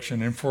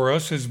resurrection. And for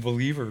us as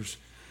believers,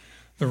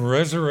 the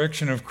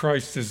resurrection of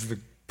Christ is the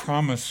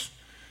promise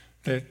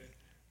that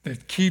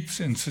keeps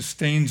and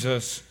sustains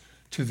us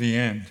to the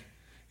end.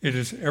 It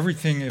is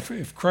everything.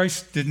 If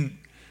Christ didn't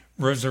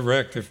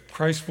resurrect, if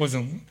Christ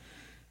wasn't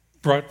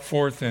brought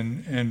forth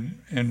and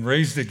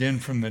raised again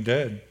from the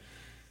dead,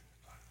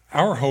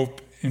 our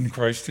hope in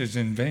Christ is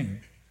in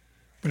vain.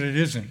 But it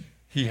isn't.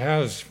 He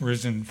has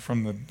risen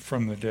from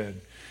the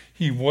dead.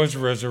 He was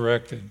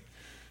resurrected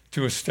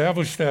to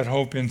establish that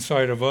hope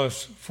inside of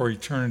us for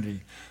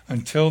eternity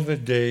until the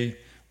day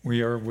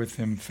we are with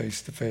him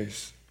face to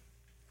face.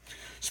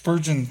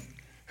 Spurgeon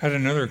had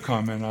another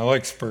comment. I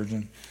like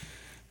Spurgeon.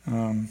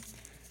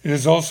 It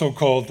is also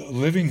called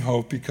living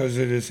hope because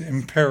it is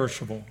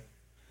imperishable.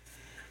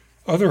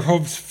 Other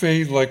hopes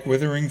fade like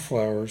withering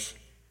flowers.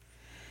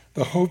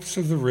 The hopes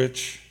of the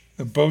rich,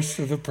 the boasts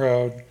of the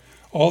proud,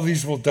 all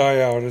these will die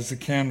out as a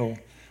candle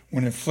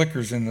when it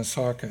flickers in the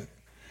socket.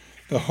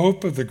 The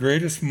hope of the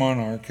greatest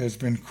monarch has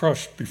been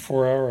crushed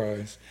before our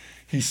eyes.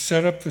 He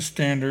set up the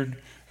standard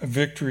of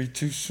victory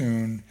too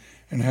soon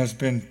and has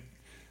been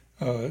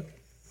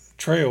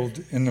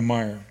trailed in the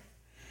mire.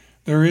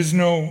 There is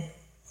no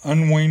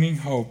unwaning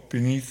hope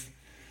beneath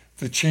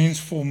the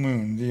changeful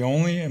moon. The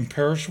only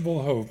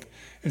imperishable hope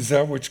is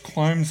that which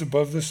climbs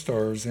above the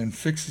stars and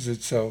fixes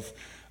itself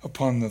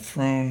upon the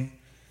throne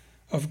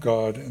of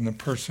God in the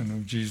person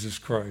of Jesus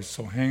Christ.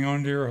 So hang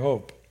on to your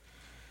hope.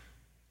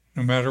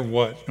 No matter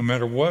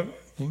what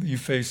you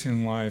face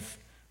in life,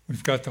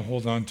 we've got to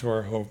hold on to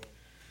our hope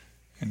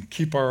and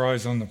keep our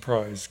eyes on the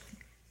prize.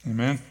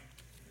 Amen?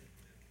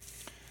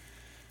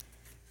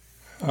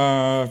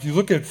 If you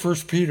look at 1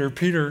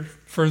 Peter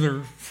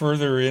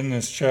further in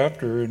this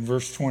chapter, in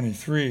verse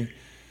 23,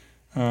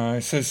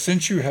 it says,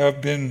 since you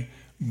have been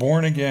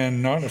born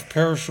again, not of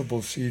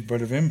perishable seed,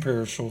 but of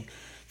imperishable,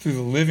 through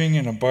the living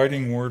and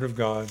abiding word of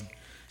God.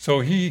 So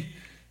he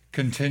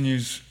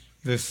continues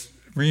this,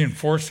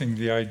 reinforcing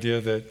the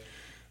idea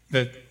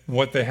that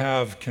what they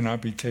have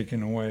cannot be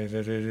taken away,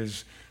 that it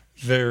is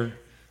there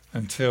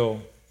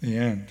until the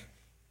end.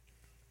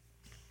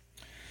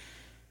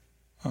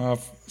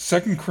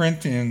 2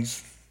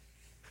 Corinthians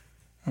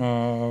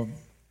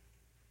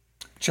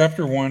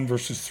chapter 1,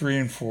 verses 3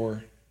 and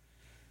 4.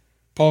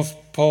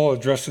 Paul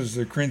addresses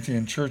the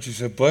Corinthian church. He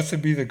said,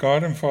 blessed be the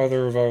God and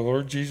Father of our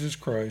Lord Jesus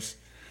Christ,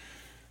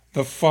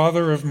 the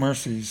Father of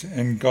mercies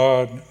and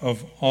God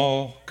of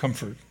all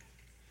comfort,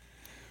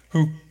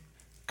 who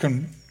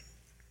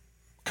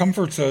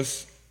comforts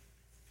us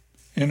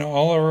in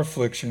all our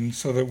affliction,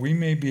 so that we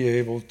may be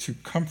able to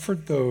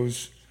comfort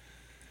those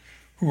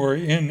who are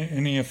in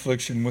any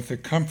affliction with the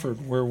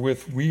comfort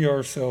wherewith we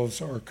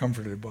ourselves are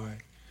comforted by.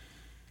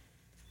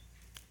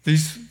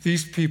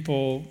 These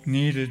people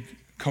needed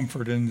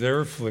comfort in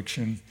their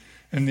affliction,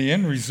 and the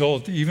end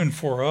result, even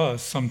for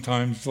us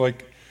sometimes,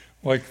 like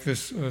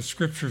this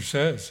scripture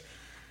says,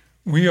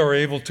 we are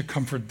able to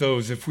comfort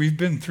those. If we've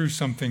been through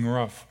something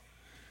rough,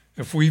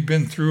 if we've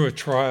been through a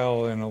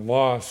trial and a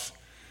loss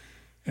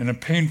and a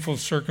painful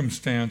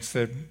circumstance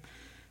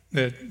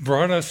that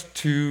brought us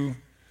to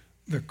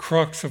the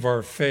crux of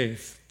our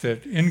faith,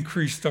 that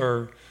increased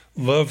our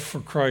love for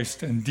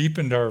Christ and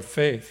deepened our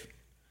faith,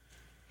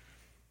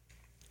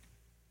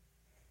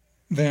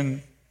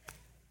 then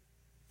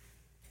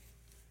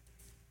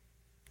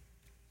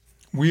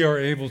we are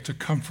able to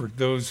comfort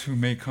those who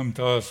may come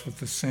to us with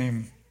the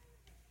same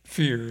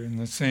fear and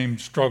the same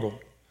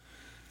struggle.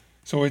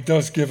 So it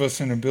does give us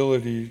an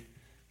ability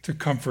to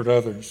comfort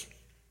others.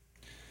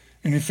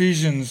 In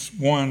Ephesians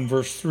 1,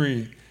 verse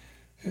 3,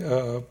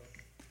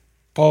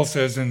 Paul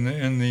says in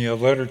the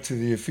letter to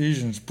the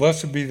Ephesians,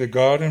 "Blessed be the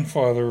God and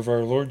Father of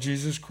our Lord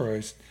Jesus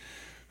Christ,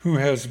 who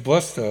has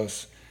blessed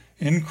us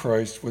in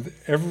Christ with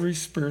every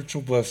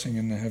spiritual blessing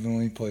in the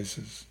heavenly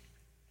places."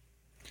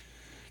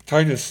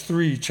 Titus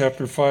 3,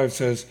 chapter 5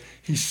 says,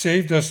 "He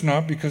saved us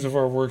not because of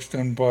our works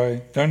done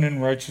in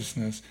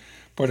righteousness,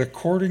 but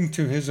according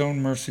to his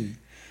own mercy,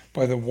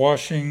 by the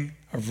washing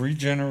of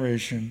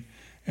regeneration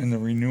and the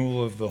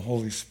renewal of the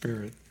Holy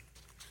Spirit."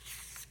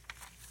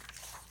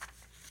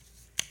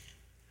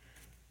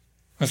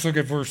 Let's look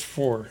at verse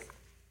 4.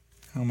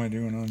 How am I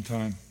doing on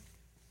time?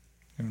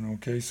 Doing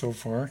okay so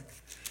far?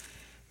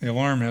 The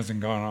alarm hasn't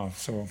gone off,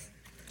 so...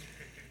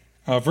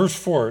 verse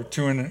 4,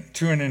 to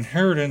an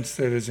inheritance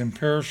that is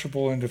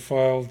imperishable and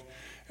defiled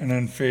and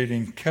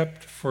unfading,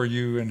 kept for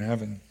you in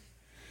heaven.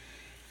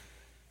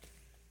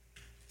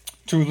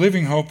 To a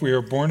living hope we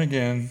are born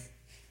again,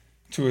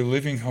 to a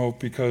living hope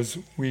because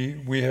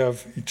we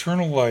have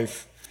eternal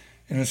life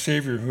in a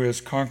Savior who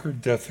has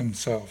conquered death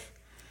himself.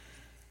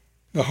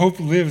 The hope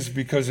lives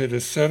because it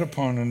is set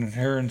upon an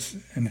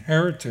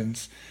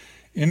inheritance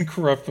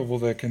incorruptible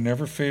that can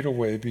never fade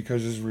away,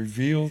 because it is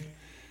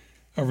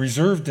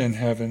reserved in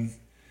heaven.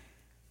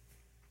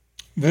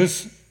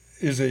 This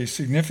is a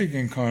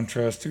significant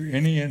contrast to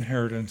any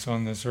inheritance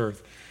on this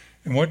earth.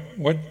 And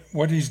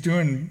what he's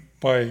doing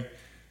by,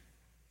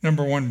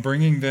 number one,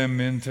 bringing them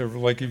into,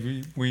 like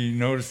we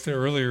noticed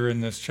earlier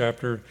in this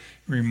chapter,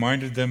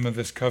 reminded them of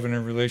this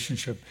covenant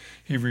relationship.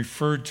 He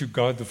referred to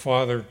God the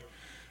Father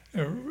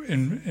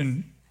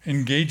in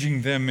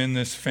engaging them in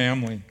this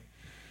family.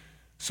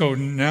 So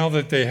now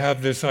that they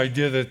have this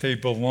idea that they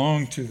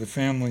belong to the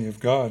family of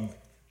God,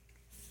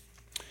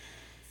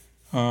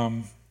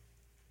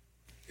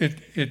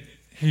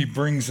 he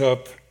brings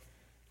up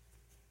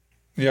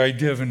the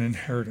idea of an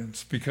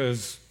inheritance,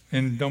 because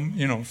in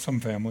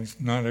some families,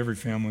 not every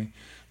family,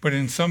 but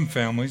in some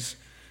families,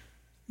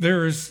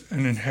 there is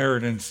an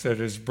inheritance that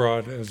is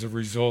brought as a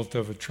result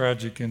of a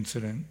tragic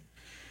incident.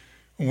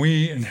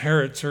 We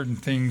inherit certain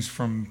things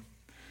from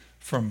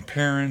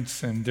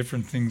parents and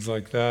different things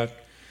like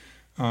that.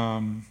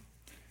 And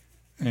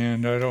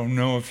I don't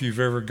know if you've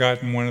ever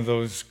gotten one of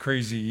those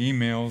crazy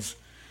emails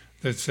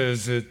that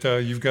says that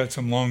you've got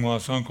some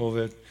long-lost uncle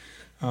that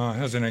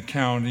has an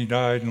account, he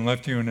died and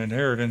left you an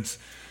inheritance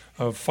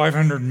of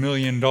 $500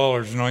 million, and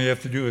all you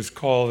have to do is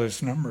call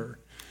this number.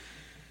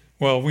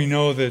 Well, we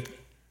know that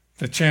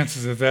the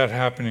chances of that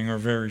happening are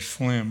very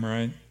slim,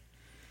 right?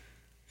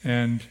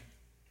 And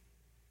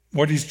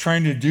what he's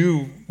trying to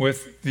do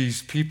with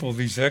these people,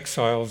 these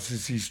exiles,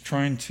 is he's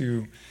trying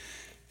to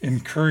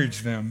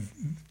encourage them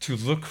to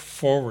look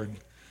forward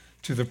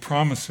to the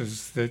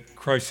promises that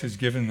Christ has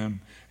given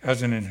them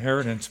as an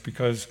inheritance,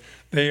 because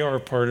they are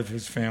part of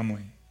his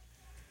family.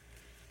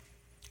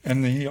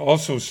 And he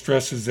also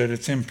stresses that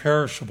it's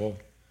imperishable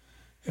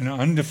and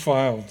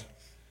undefiled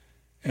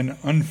and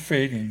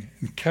unfading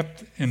and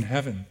kept in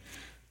heaven.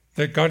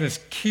 That God is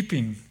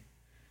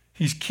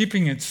he's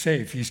keeping it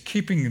safe. He's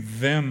keeping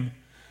them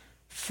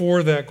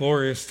for that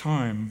glorious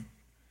time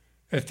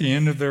at the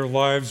end of their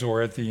lives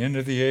or at the end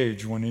of the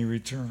age when he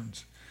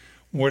returns.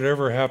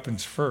 Whatever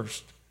happens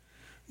first.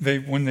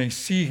 When they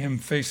see him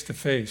face to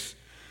face,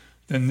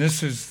 then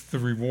this is the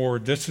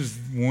reward. This is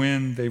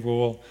when they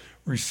will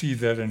receive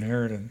that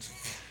inheritance.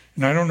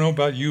 And I don't know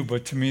about you,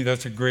 but to me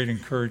that's a great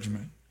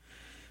encouragement.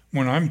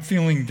 When I'm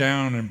feeling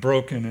down and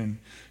broken and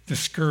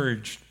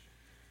discouraged,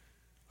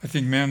 I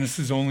think, man, this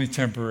is only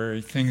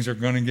temporary. Things are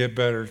going to get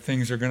better.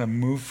 Things are going to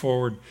move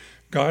forward.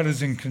 God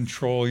is in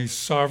control. He's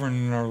sovereign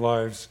in our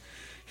lives.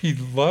 He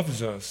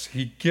loves us.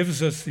 He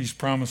gives us these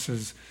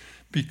promises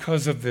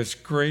because of this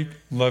great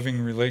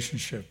loving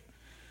relationship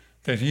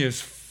that he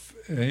has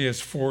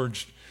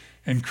forged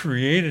and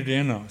created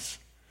in us.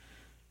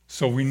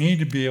 So we need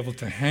to be able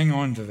to hang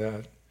on to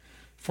that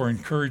for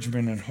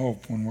encouragement and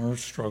hope when we're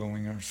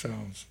struggling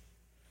ourselves.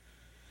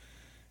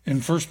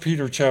 In 1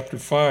 Peter chapter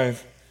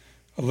 5,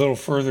 a little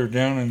further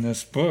down in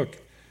this book,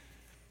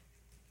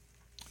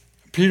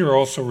 Peter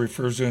also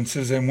refers to it and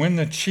says, "And when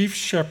the chief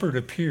shepherd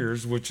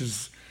appears," which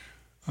is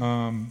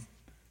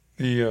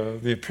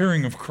the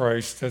appearing of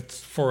Christ, that's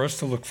for us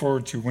to look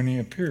forward to when he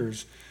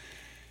appears,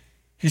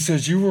 he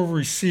says, "You will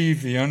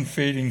receive the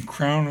unfading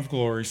crown of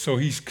glory." So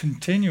he's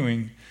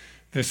continuing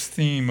this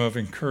theme of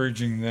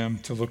encouraging them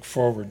to look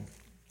forward.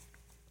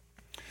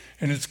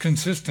 And it's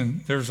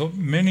consistent. There's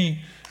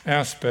many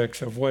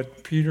aspects of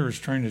what Peter is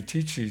trying to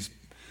teach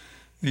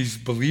these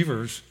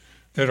believers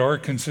that are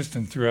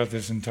consistent throughout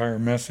this entire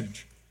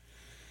message.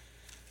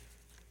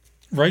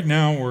 Right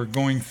now we're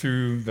going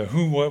through the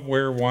who, what,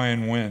 where, why,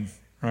 and when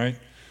right?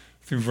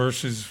 Through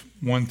verses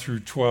 1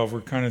 through 12.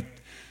 We're kind of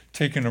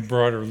taking a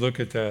broader look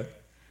at that.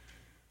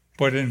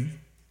 But in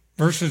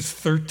verses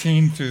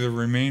 13 through the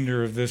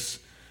remainder of this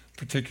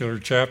particular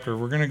chapter,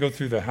 we're going to go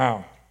through the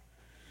how.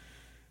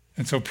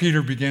 And so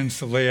Peter begins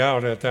to lay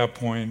out at that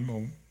point,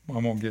 well, I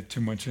won't get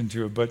too much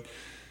into it, but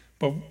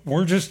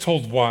we're just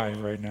told why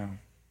right now.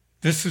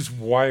 This is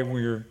why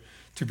we're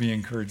to be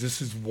encouraged.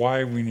 This is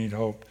why we need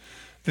hope.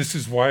 This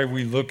is why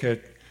we look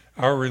at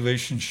our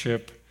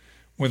relationship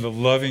with a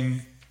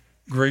loving,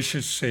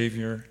 gracious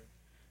Savior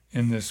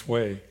in this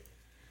way.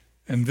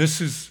 And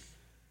this is,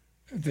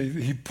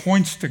 he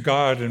points to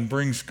God and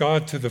brings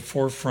God to the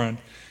forefront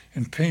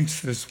and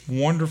paints this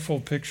wonderful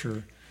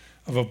picture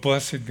of a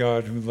blessed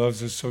God who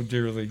loves us so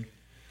dearly.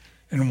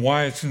 And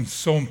why it's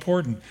so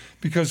important,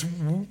 because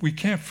we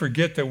can't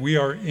forget that we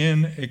are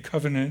in a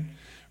covenant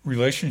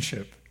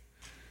relationship.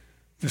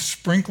 The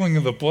sprinkling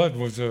of the blood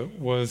was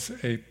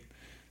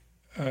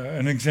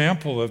an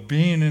example of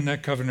being in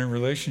that covenant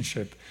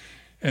relationship.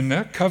 And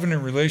that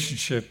covenant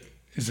relationship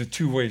is a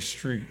two-way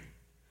street.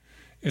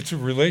 It's a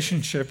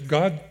relationship.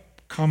 God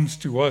comes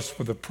to us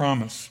with a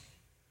promise.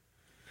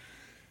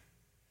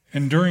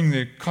 And during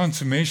the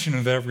consummation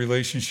of that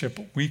relationship,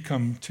 we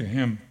come to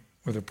him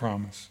with a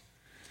promise.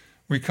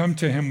 We come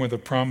to him with a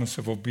promise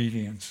of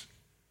obedience.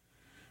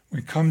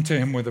 We come to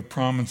him with a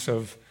promise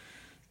of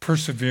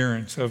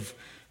perseverance, of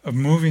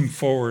moving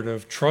forward,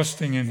 of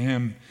trusting in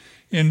him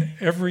in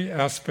every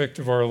aspect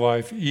of our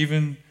life,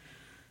 even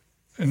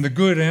in the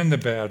good and the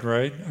bad,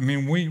 right? I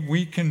mean,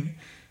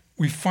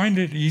 we find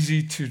it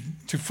easy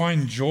to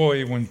find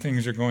joy when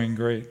things are going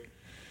great.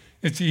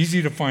 It's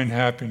easy to find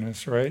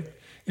happiness, right?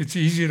 It's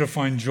easy to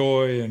find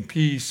joy and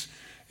peace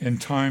in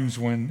times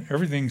when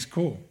everything's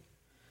cool.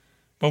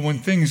 But when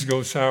things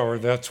go sour,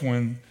 that's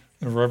when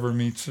the rubber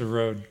meets the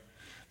road.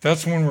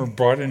 That's when we're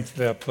brought into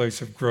that place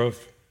of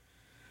growth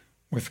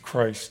with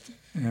Christ.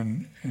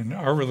 And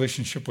our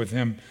relationship with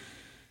him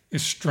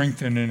is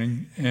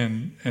strengthened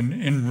and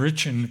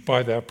enriched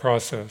by that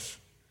process.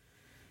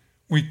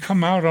 We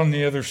come out on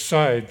the other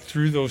side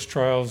through those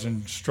trials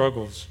and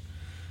struggles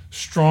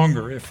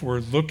stronger if we're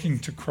looking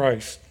to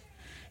Christ,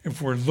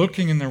 if we're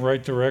looking in the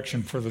right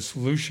direction for the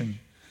solution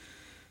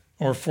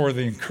or for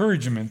the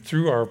encouragement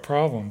through our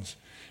problems.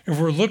 If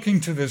we're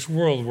looking to this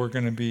world, we're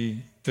going to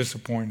be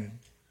disappointed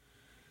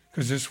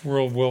because this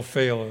world will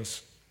fail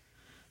us.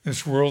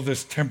 This world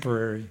is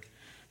temporary.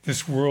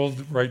 This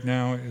world right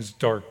now is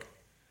dark.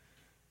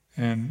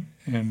 And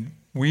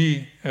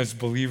we, as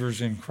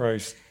believers in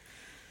Christ,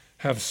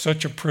 have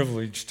such a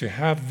privilege to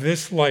have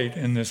this light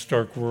in this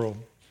dark world.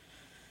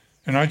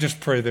 And I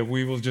just pray that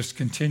we will just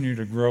continue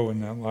to grow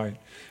in that light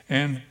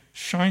and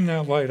shine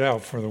that light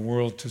out for the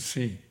world to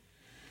see.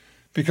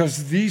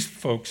 Because these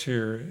folks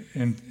here,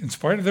 in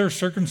spite of their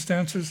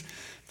circumstances,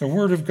 the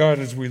Word of God,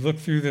 as we look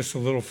through this a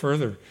little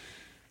further,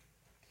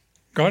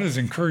 God is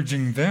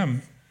encouraging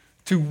them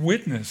to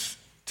witness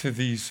to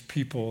these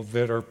people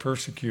that are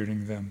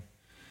persecuting them.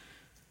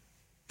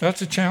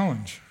 That's a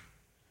challenge.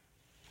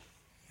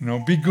 You know,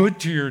 be good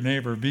to your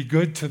neighbor. Be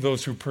good to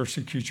those who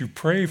persecute you.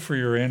 Pray for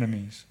your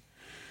enemies.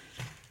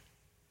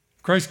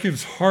 Christ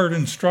gives hard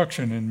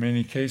instruction in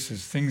many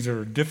cases, things that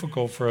are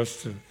difficult for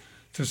us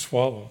to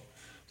swallow,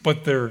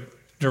 but they're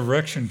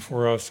direction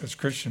for us as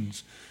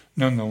Christians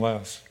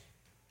nonetheless.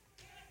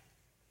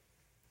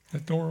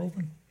 That door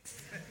open?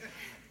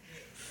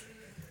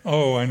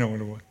 Oh, I know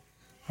what it was.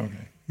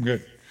 Okay,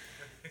 good.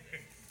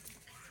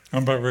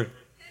 I'm about ready.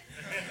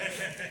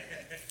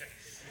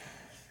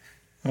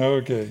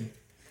 Okay.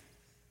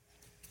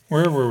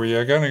 Where were we?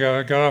 I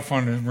got off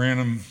on a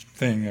random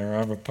thing there.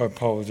 I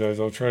apologize.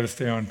 I'll try to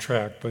stay on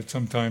track, but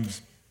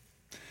sometimes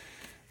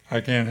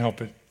I can't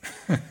help it.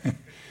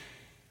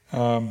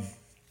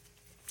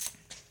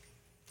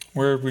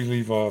 Where did we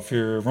leave off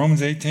here?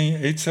 Romans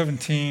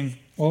 8:17.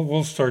 Well,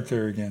 we'll start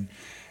there again.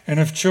 And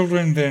if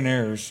children, then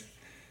heirs,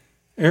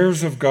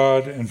 heirs of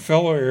God and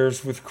fellow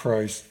heirs with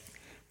Christ,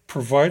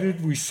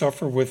 provided we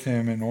suffer with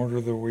him in order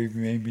that we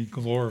may be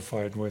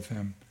glorified with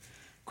him.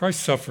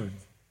 Christ suffered.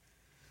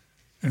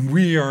 And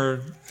we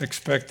are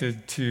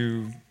expected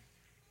to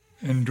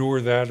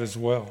endure that as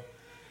well.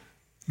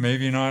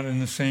 Maybe not in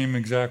the same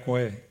exact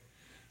way,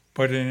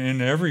 but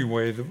in every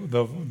way,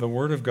 the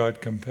Word of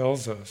God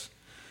compels us.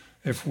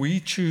 If we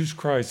choose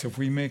Christ, if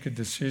we make a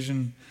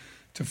decision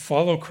to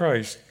follow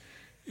Christ,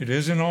 it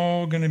isn't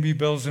all going to be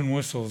bells and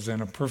whistles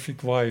and a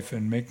perfect life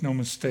and make no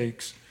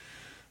mistakes.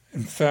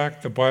 In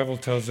fact, the Bible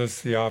tells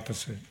us the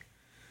opposite.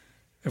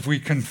 If we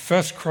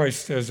confess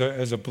Christ as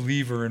a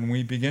believer and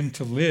we begin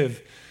to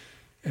live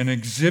and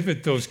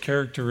exhibit those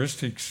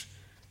characteristics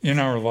in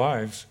our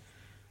lives,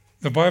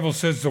 the Bible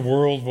says the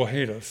world will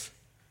hate us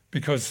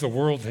because the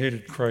world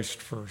hated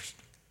Christ first.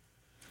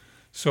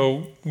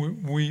 So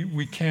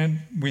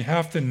we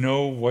have to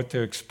know what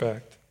to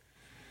expect.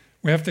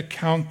 We have to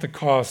count the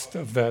cost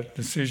of that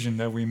decision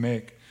that we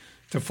make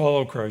to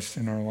follow Christ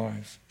in our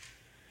lives.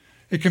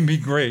 It can be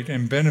great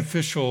and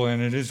beneficial,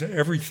 and it is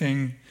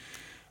everything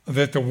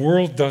that the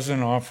world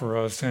doesn't offer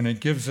us, and it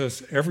gives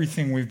us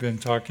everything we've been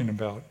talking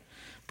about.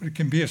 but it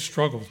can be a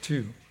struggle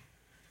too.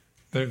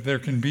 There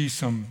can be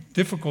some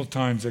difficult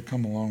times that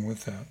come along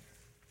with that.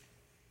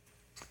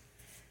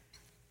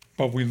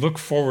 But we look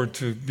forward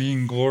to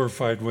being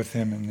glorified with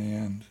him in the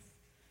end.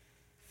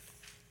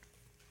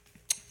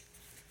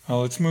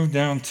 Let's move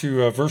down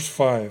to verse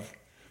 5.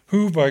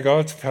 Who by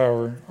God's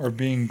power are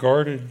being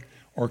guarded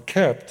or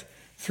kept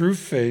through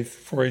faith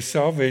for a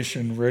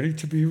salvation ready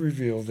to be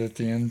revealed at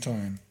the end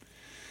time.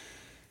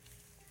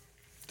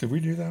 Did we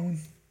do that one?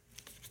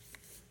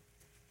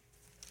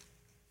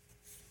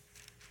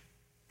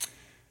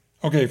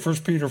 Okay, 1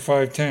 Peter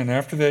 5:10.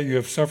 After that you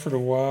have suffered a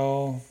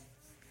while.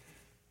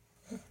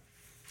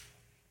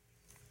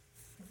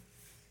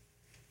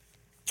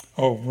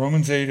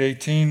 Romans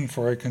 8:18.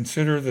 For I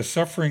consider the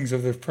sufferings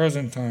of the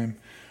present time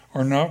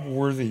are not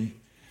worthy,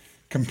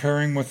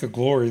 comparing with the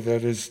glory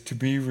that is to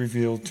be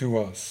revealed to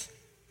us.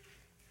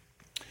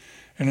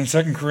 And in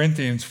 2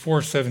 Corinthians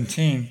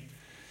 4:17,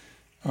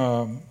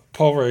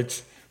 Paul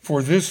writes,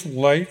 for this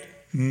light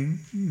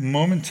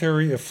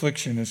momentary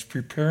affliction is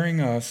preparing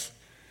us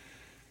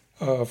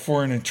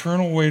for an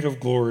eternal weight of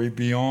glory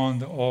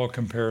beyond all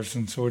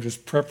comparison. So it is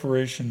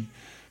preparation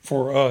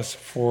for us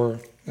for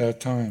that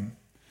time.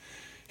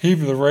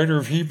 The writer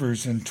of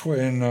Hebrews in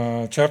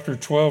chapter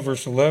 12,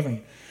 verse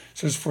 11,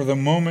 says, for the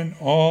moment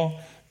all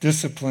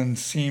discipline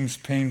seems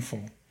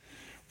painful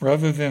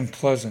rather than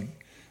pleasant,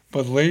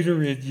 but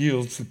later it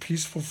yields the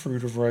peaceful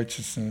fruit of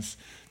righteousness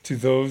to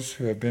those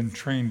who have been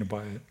trained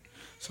by it.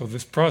 So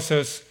this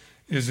process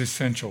is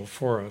essential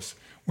for us.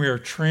 We are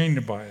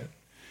trained by it.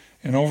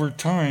 And over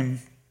time,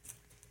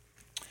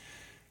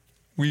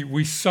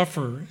 we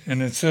suffer,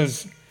 and it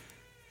says,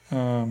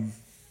 for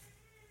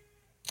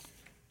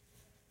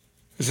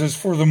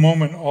the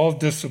moment, all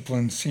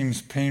discipline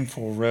seems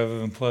painful rather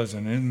than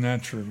pleasant. Isn't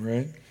that true,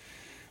 right?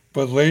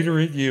 But later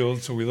it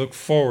yields, so we look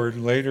forward,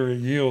 later it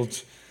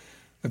yields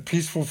the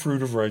peaceful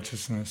fruit of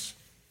righteousness.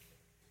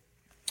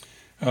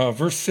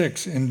 Verse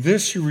 6, in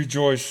this you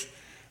rejoice,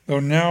 though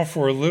now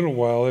for a little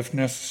while, if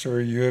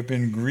necessary, you have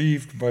been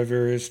grieved by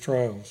various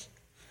trials.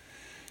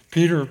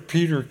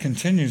 Peter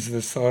continues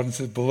this thought and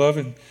says,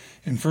 beloved,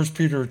 in 1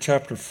 Peter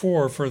chapter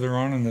 4, further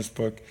on in this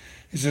book,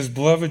 he says,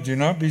 beloved, do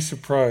not be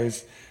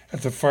surprised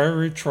at the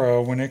fiery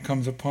trial when it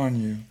comes upon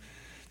you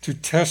to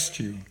test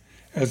you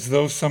as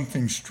though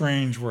something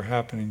strange were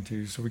happening to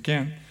you. So we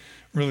can't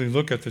really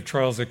look at the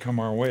trials that come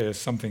our way as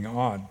something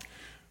odd.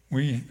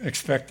 We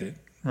expect it,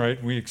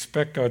 right? We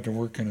expect God to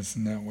work in us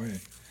in that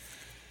way.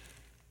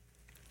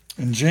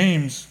 And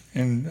James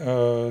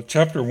in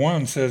chapter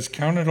 1 says,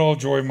 count it all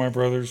joy, my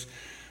brothers,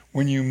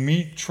 when you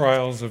meet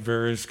trials of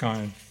various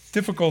kinds.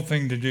 Difficult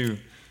thing to do,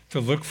 to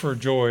look for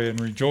joy and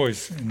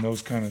rejoice in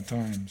those kind of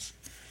times.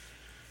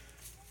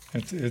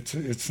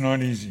 It's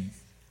not easy.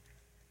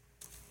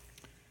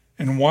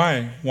 And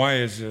why? Why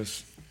is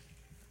this?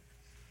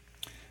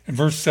 In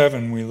verse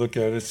 7 we look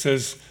at it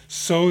says,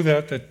 so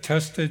that the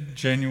tested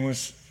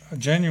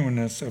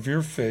genuineness of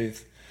your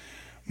faith,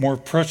 more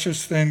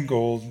precious than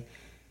gold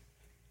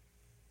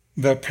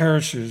that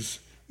perishes,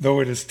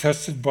 though it is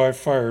tested by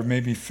fire, may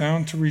be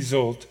found to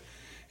result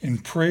in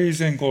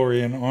praise and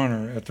glory and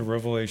honor at the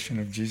revelation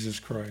of Jesus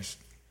Christ.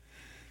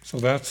 So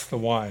that's the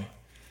why.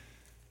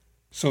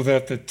 So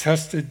that the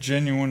tested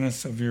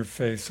genuineness of your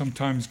faith,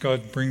 sometimes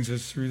God brings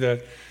us through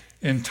that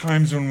in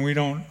times when we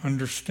don't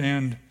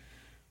understand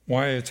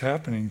why it's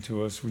happening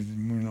to us.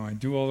 I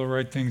do all the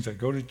right things. I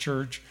go to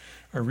church.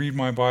 I read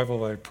my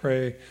Bible. I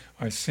pray.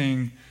 I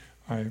sing.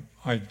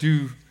 I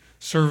do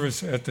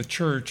service at the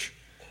church.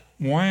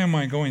 Why am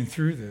I going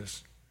through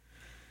this?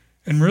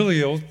 And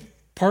really,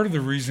 part of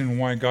the reason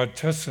why God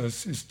tests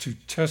us is to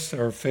test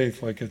our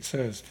faith, like it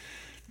says,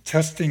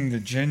 testing the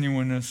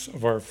genuineness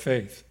of our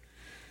faith.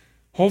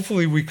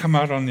 Hopefully we come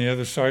out on the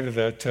other side of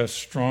that test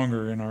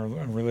stronger in our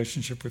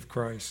relationship with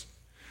Christ.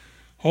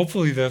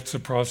 Hopefully that's the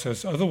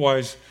process.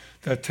 Otherwise,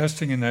 that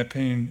testing and that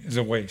pain is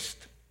a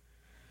waste.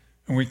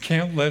 And we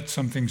can't let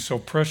something so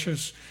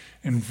precious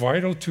and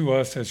vital to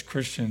us as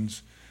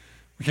Christians,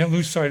 we can't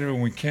lose sight of it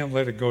and we can't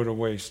let it go to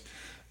waste.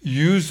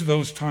 Use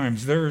those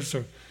times. There's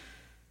a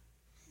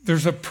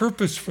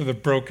purpose for the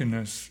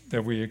brokenness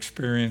that we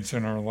experience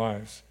in our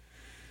lives.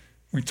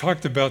 We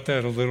talked about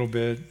that a little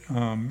bit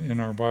in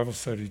our Bible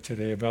study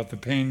today, about the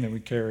pain that we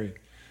carry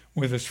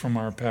with us from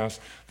our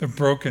past, the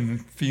broken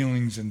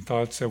feelings and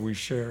thoughts that we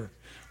share,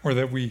 or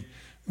that we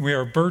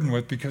are burdened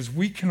with, because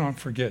we cannot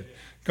forget.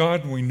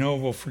 God, we know,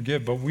 will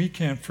forgive, but we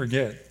can't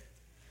forget.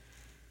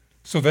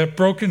 So that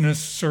brokenness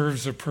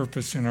serves a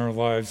purpose in our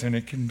lives, and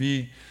it can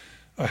be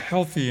a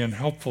healthy and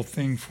helpful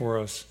thing for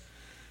us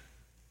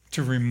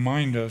to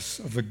remind us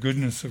of the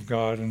goodness of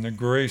God and the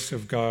grace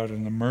of God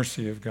and the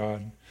mercy of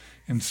God,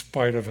 in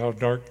spite of how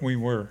dark we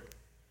were.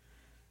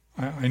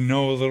 I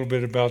know a little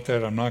bit about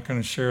that. I'm not going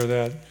to share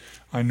that.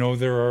 I know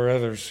there are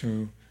others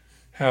who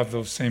have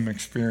those same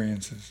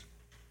experiences.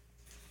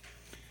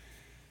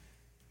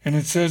 And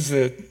it says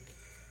that,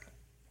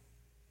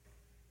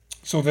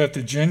 so that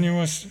the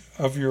genuineness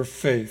of your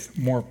faith,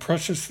 more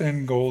precious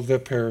than gold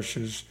that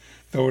perishes,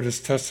 though it is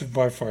tested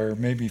by fire,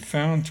 may be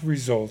found to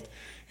result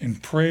in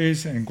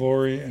praise and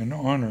glory and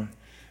honor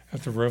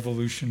at the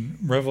revelation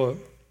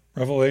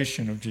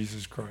of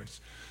Jesus Christ.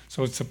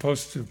 So it's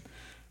supposed to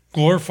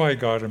glorify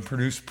God and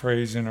produce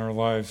praise in our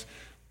lives.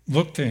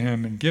 Look to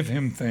him and give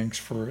him thanks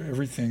for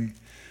everything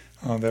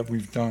that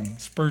we've done.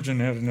 Spurgeon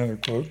had another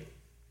quote.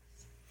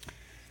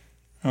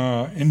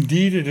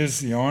 Indeed, it is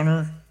the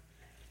honor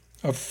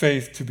of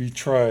faith to be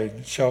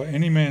tried. Shall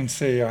any man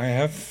say, I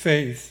have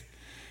faith,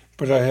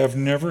 but I have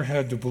never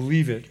had to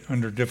believe it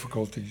under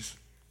difficulties?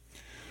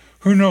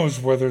 Who knows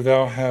whether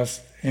thou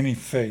hast any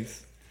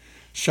faith?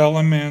 Shall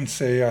a man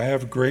say, I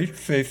have great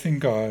faith in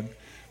God,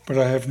 but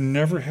I have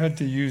never had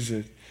to use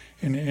it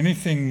in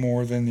anything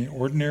more than the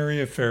ordinary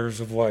affairs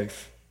of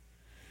life,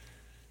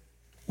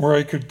 where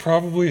I could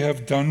probably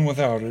have done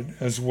without it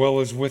as well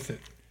as with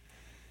it?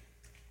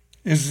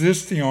 Is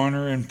this the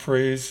honor and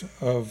praise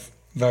of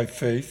thy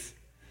faith?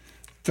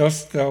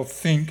 Dost thou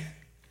think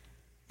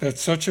that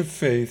such a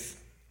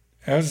faith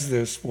as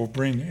this will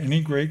bring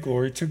any great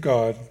glory to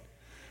God,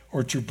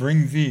 or to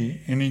bring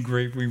thee any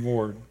great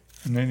reward?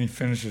 And then he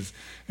finishes,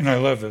 and I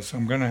love this.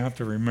 I'm going to have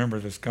to remember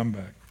this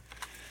comeback.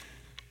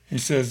 He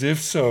says, if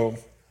so,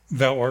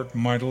 thou art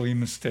mightily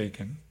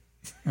mistaken.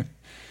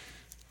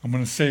 I'm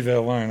going to say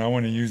that line. I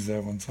want to use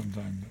that one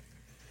sometime.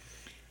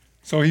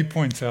 So he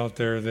points out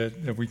there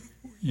that we,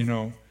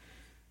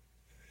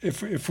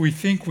 if we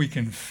think we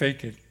can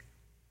fake it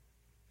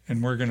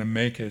and we're going to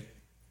make it,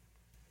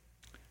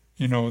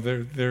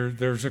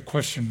 there's a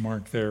question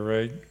mark there,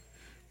 right?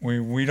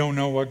 We don't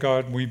know what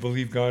God, we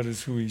believe God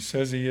is who he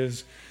says he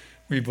is.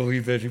 We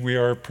believe that we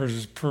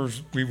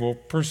will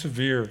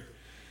persevere,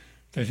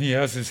 that he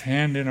has his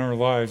hand in our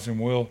lives and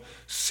will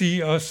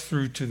see us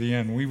through to the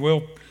end. We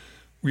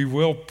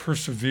will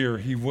persevere.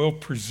 He will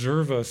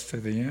preserve us to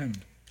the end.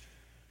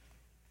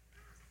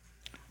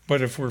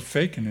 But if we're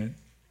faking it,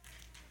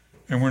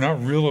 and we're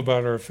not real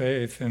about our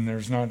faith, and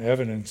there's not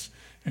evidence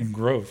and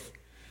growth,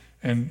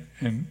 and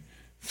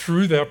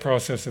through that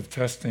process of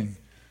testing,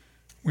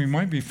 we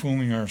might be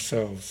fooling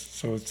ourselves.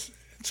 So it's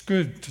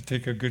good to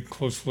take a good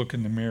close look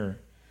in the mirror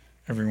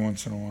every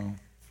once in a while.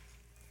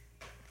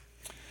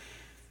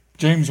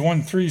 James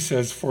 1:3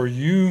 says, for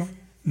you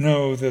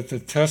know that the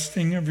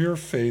testing of your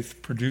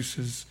faith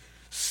produces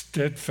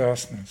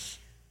steadfastness.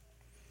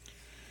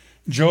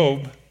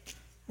 Job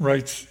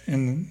writes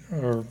in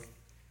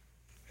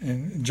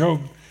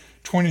Job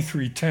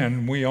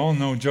 23:10, we all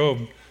know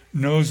Job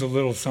knows a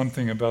little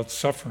something about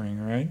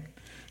suffering, right?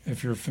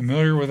 If you're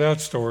familiar with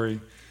that story,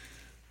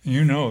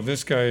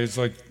 this guy is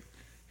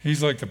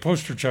he's like the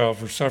poster child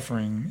for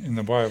suffering in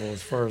the Bible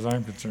as far as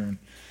I'm concerned.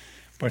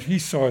 But he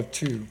saw it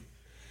too.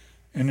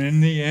 And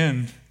in the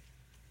end,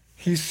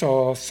 he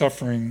saw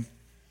suffering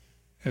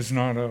as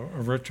not a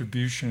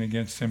retribution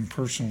against him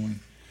personally.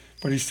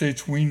 But he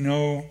states,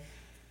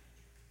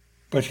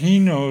 but he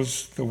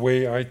knows the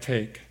way I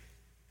take.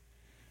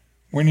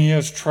 When he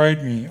has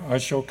tried me, I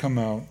shall come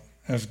out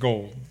as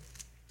gold.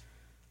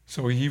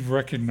 So he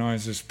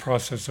recognized this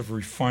process of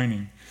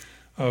refining,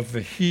 of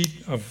the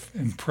heat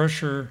and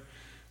pressure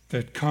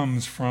that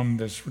comes from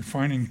this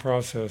refining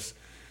process,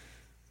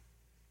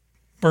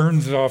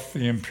 burns off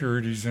the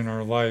impurities in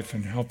our life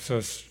and helps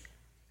us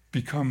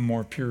become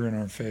more pure in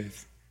our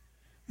faith,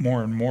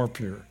 more and more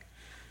pure.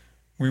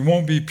 We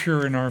won't be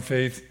pure in our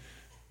faith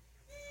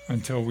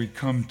until we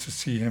come to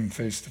see him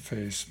face to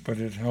face, but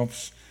it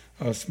helps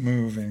us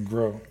move and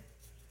grow.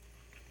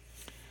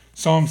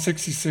 Psalm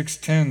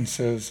 66:10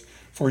 says,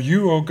 for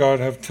you, O God,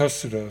 have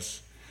tested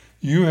us.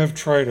 You have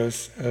tried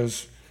us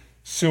as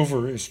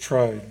silver is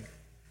tried.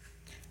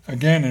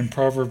 Again, in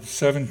Proverbs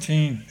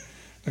 17,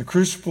 the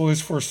crucible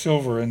is for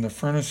silver and the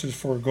furnace is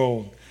for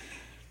gold.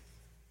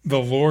 The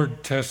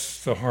Lord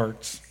tests the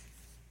hearts.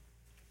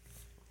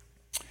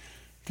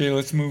 Okay,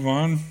 let's move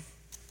on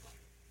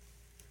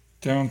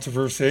down to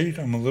verse 8.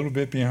 I'm a little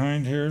bit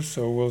behind here,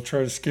 so we'll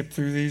try to skip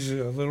through these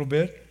a little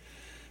bit.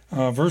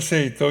 Verse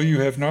 8, though you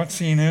have not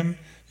seen him,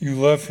 you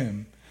love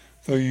him.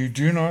 Though you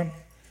do not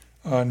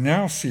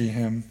now see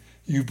him,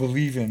 you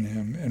believe in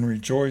him and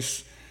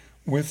rejoice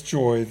with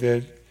joy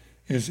that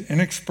is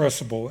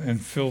inexpressible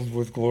and filled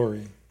with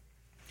glory.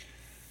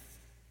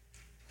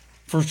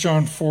 1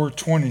 John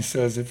 4:20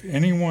 says, if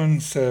anyone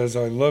says,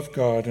 I love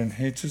God and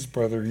hates his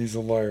brother, he's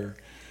a liar.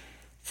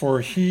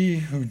 For he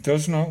who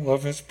does not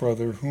love his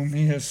brother whom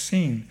he has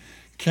seen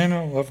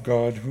cannot love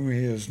God who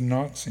he has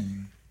not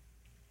seen.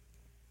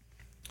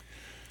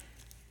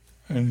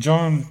 And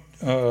John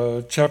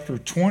chapter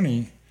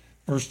 20,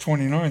 verse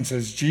 29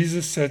 says,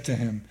 Jesus said to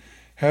him,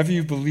 have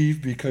you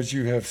believed because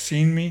you have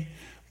seen me?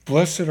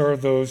 Blessed are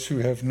those who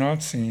have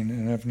not seen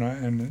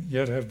and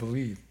yet have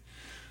believed.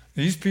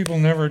 These people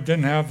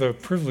didn't have the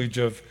privilege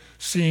of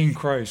seeing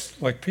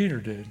Christ like Peter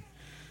did.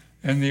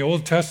 And the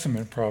Old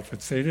Testament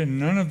prophets,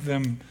 none of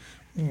them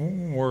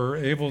were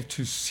able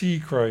to see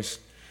Christ,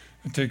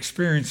 to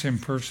experience him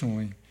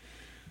personally.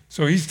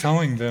 So he's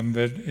telling them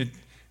that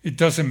it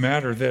doesn't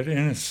matter, that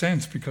in a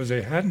sense, because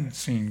they hadn't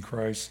seen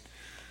Christ,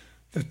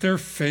 that their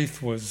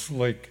faith was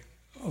like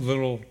a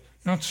little,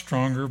 not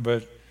stronger,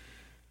 but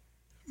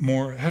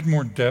had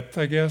more depth,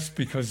 I guess,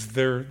 because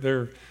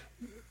their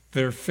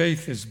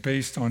faith is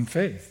based on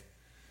faith,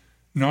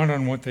 not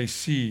on what they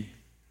see,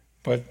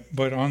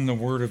 but on the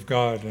Word of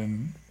God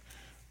and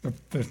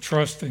the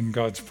trust in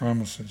God's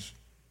promises.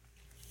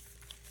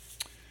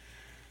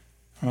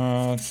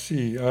 Let's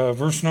see,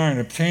 verse 9,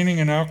 obtaining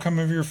an outcome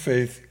of your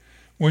faith,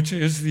 which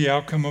is the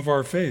outcome of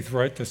our faith,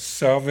 right? The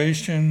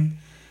salvation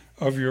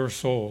of your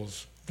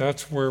souls.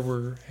 That's where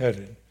we're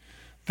headed.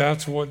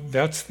 That's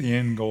the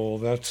end goal.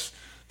 That's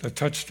the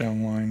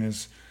touchdown line,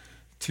 is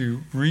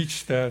to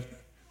reach that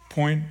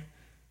point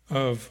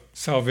of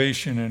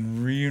salvation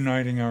and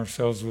reuniting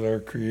ourselves with our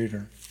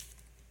Creator.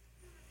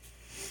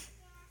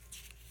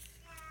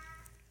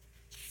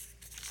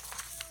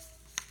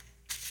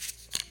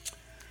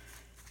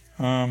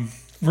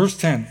 Verse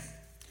 10,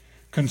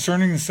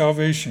 concerning the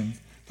salvation,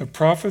 the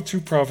prophets who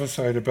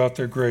prophesied about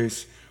their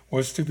grace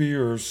was to be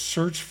yours,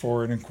 searched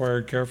for and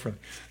inquired carefully.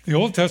 The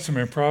Old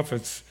Testament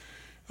prophets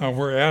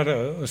were at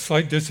a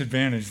slight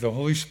disadvantage. The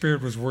Holy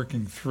Spirit was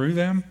working through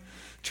them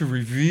to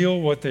reveal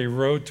what they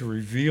wrote, to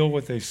reveal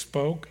what they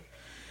spoke.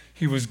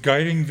 He was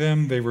guiding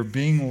them. They were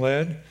being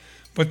led.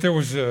 But there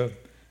was an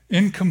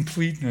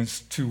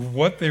incompleteness to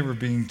what they were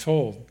being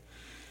told.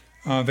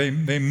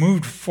 They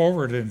moved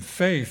forward in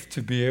faith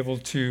to be able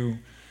to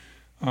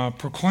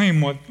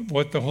proclaim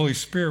what the Holy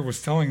Spirit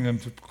was telling them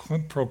to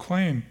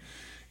proclaim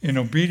in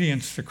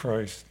obedience to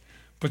Christ.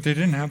 But they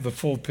didn't have the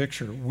full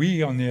picture.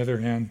 We, on the other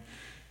hand,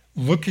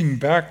 looking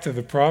back to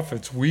the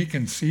prophets, we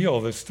can see all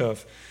this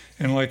stuff.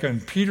 And like on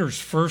Peter's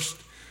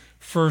first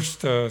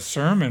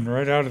sermon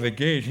right out of the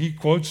gate, he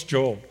quotes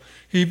Joel.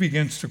 He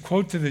begins to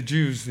quote to the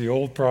Jews the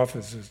old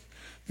prophets,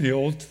 the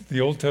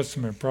Old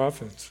Testament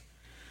prophets,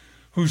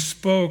 who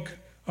spoke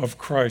of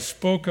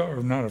Christ,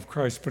 or not of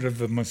Christ, but of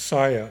the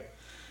Messiah.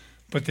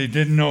 But they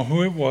didn't know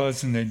who it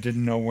was, and they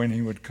didn't know when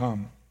he would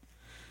come.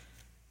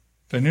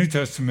 The New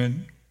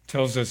Testament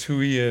tells us who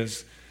he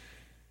is.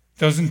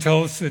 Doesn't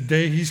tell us the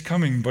day he's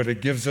coming, but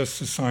it gives us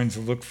the signs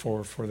to look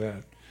for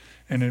that.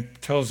 And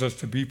it tells us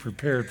to be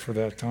prepared for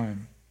that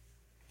time.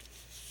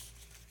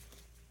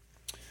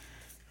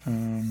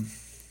 And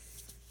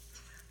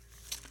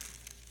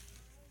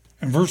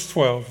verse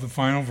 12, the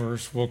final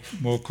verse,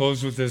 we'll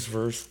close with this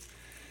verse.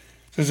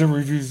 It says,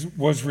 it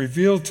was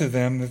revealed to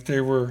them that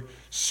they were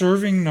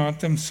serving not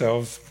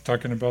themselves,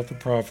 talking about the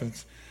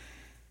prophets,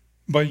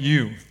 but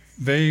you.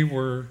 They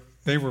were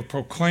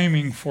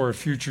proclaiming for a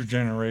future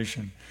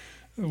generation.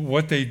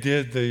 What they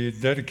did, the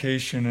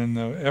dedication and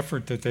the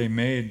effort that they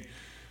made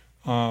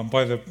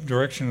by the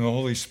direction of the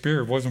Holy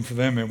Spirit wasn't for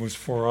them, it was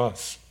for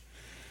us.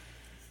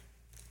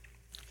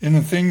 In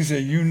the things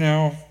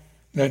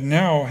that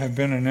now have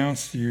been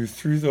announced to you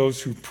through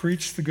those who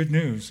preach the good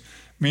news,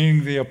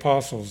 meaning the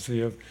apostles,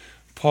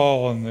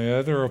 Paul and the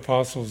other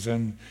apostles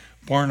and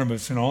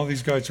Barnabas and all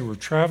these guys who were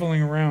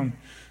traveling around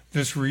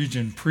this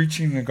region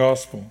preaching the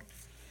gospel,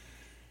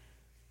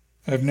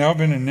 have now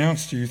been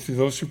announced to you through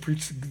those who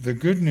preach the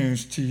good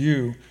news to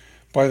you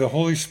by the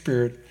Holy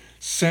Spirit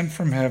sent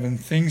from heaven,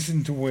 things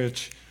into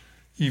which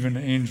even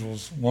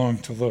angels long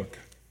to look.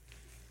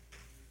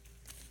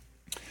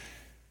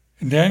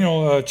 In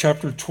Daniel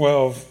chapter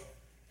 12,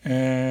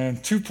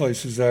 and two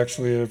places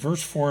actually,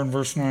 verse 4 and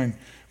verse 9.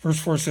 Verse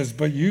 4 says,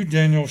 but you,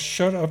 Daniel,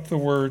 shut up the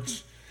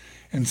words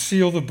and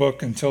seal the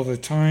book until the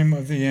time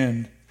of the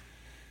end.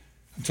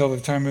 Until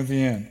the time of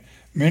the end.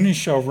 Many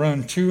shall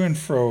run to and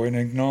fro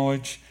and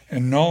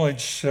knowledge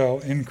shall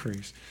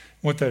increase.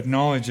 What that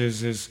knowledge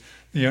is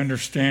the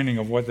understanding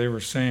of what they were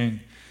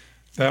saying.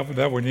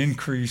 That would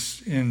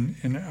increase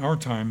in our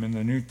time, in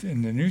the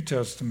New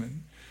Testament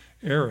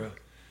era.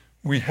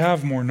 We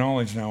have more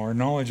knowledge now. Our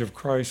knowledge of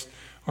Christ,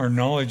 our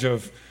knowledge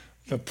of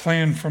the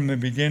plan from the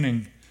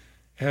beginning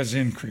has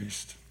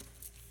increased.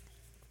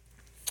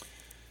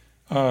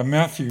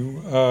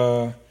 Matthew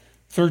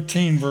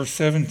 13, verse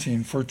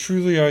 17, for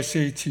truly I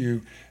say to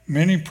you,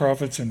 many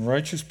prophets and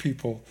righteous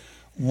people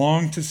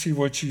long to see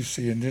what you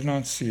see and did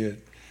not see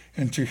it,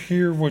 and to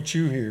hear what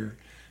you hear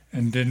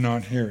and did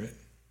not hear it.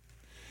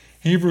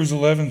 Hebrews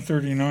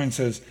 11:39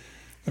 says,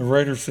 the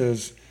writer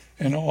says,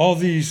 and all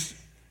these,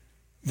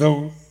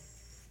 though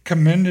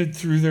commended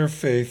through their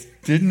faith,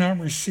 did not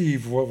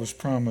receive what was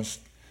promised,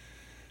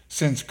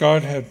 since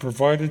God had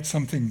provided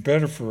something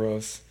better for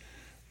us,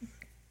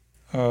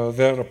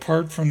 that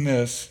apart from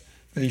this,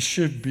 they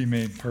should be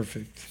made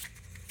perfect.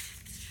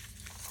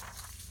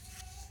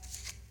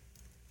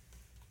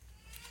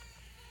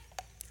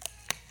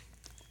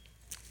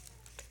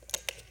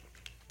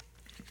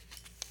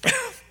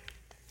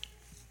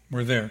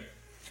 We're there.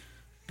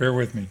 Bear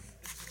with me.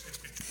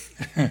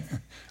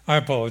 I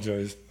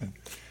apologize.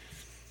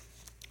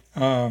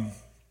 And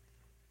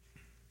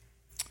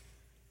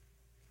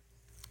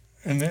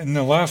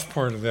the last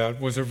part of that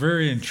was a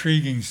very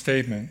intriguing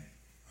statement.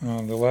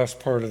 The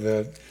last part of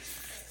that,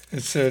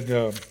 it said,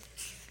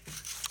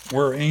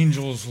 where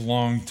angels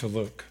long to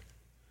look.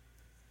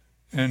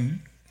 And,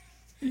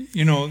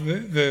 you know,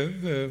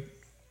 the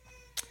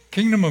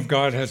kingdom of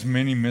God has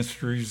many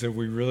mysteries that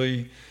we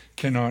really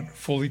cannot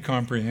fully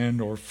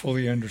comprehend or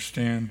fully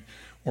understand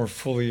or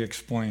fully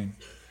explain.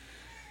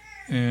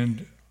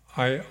 And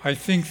I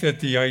think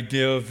that the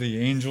idea of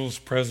the angel's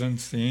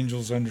presence, the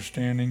angel's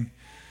understanding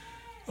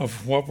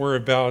of what we're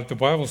about, the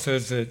Bible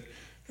says that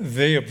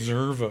they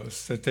observe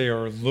us, that they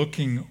are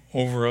looking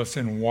over us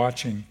and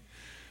watching.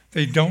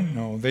 They don't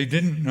know. They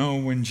didn't know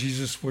when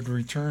Jesus would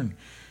return.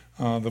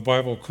 The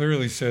Bible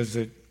clearly says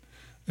that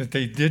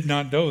they did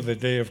not know the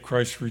day of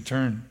Christ's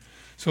return.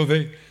 So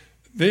they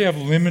have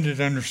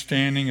limited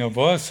understanding of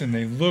us, and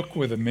they look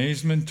with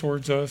amazement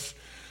towards us.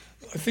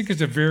 I think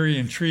it's a very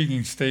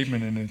intriguing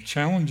statement, and it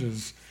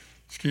challenges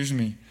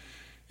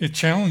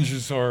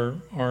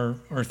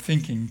our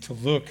thinking to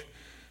look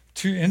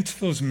into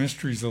those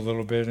mysteries a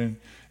little bit and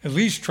at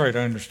least try to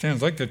understand.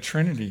 It's like the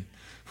Trinity.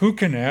 Who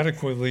can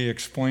adequately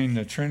explain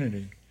the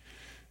Trinity?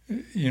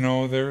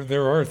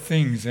 There are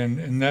things, and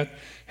in that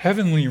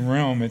heavenly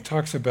realm, it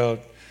talks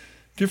about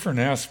different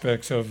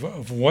aspects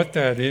of what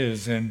that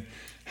is and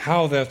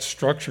how that's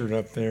structured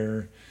up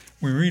there.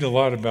 We read a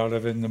lot about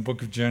it in the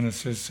book of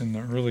Genesis in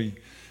the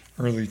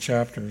early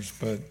chapters.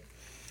 But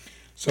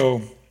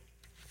so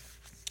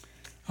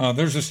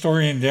there's a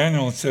story in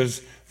Daniel. It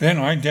says, "Then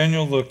I,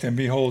 Daniel, looked, and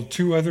behold,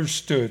 two others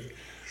stood,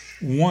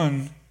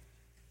 one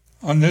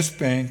on this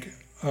bank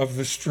of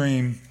the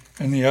stream,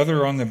 and the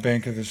other on the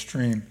bank of the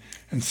stream.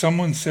 And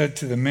someone said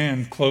to the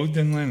man clothed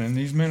in linen,"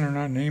 these men are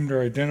not named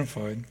or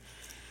identified,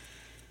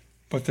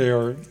 but they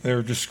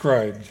are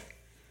described,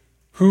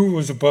 who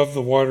was above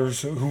the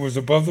waters of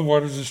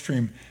the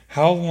stream,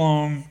 "How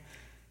long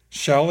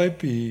shall it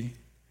be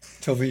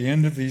till the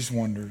end of these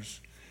wonders?"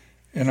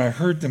 And I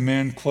heard the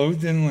man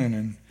clothed in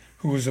linen,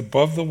 who was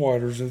above the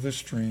waters of the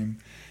stream.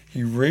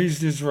 He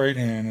raised his right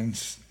hand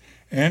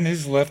and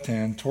his left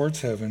hand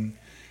towards heaven,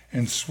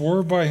 and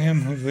swore by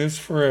him who lives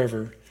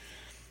forever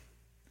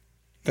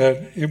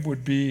that it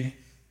would be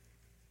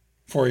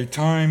for a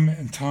time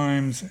and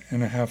times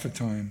and a half a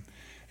time,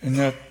 and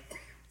that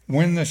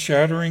when the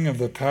shattering of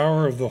the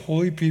power of the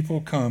holy people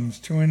comes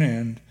to an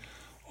end,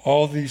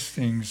 all these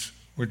things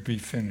would be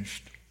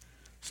finished.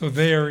 So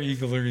they are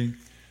eagerly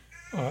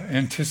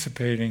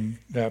anticipating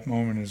that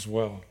moment as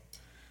well,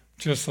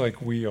 just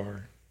like we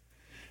are.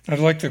 I'd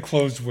like to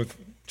close with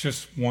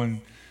just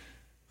one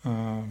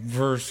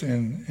verse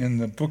in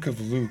the book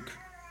of Luke,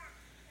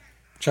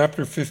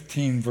 chapter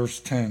 15, verse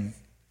 10,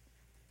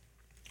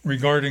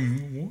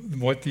 regarding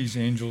what these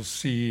angels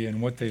see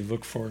and what they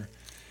look for.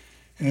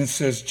 And it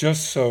says,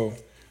 "Just so,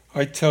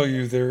 I tell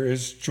you, there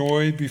is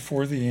joy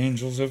before the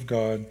angels of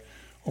God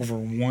over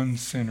one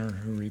sinner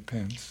who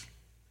repents."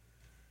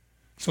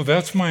 So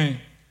that's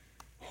my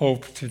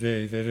hope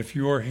today, that if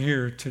you are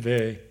here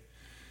today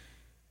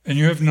and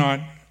you have not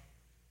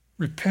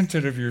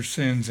repented of your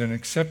sins and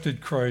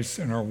accepted Christ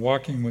and are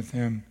walking with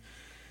him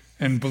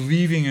and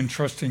believing and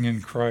trusting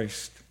in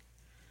Christ,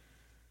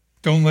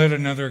 don't let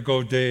another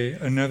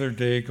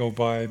day go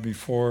by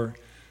before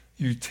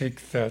you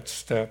take that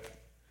step.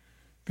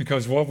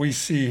 Because what we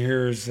see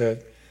here is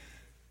that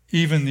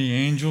even the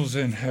angels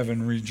in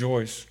heaven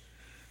rejoice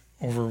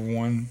over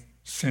one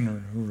sinner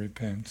who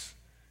repents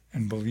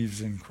and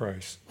believes in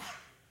Christ.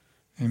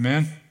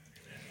 Amen?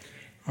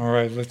 All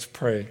right, let's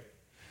pray.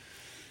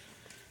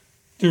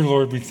 Dear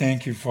Lord, we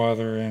thank you,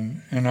 Father,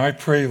 and I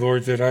pray,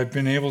 Lord, that I've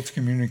been able to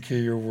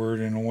communicate your word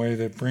in a way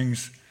that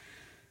brings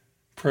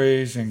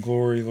praise and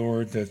glory,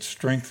 Lord, that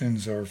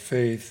strengthens our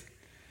faith.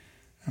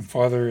 And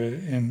Father,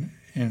 in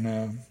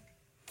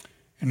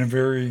a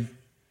very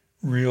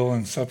real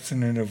and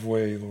substantive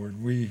way,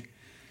 Lord, we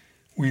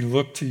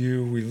look to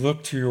you, we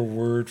look to your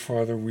word,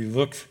 Father, we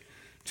look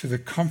to the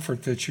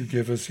comfort that you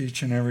give us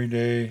each and every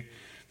day,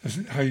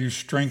 how you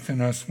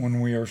strengthen us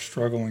when we are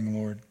struggling,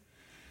 Lord.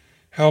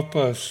 Help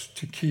us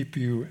to keep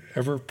you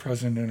ever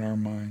present in our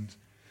minds.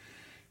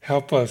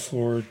 Help us,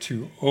 Lord,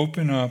 to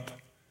open up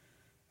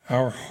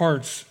our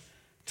hearts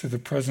to the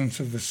presence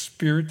of the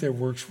Spirit that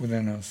works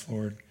within us,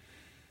 Lord.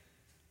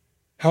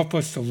 Help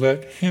us to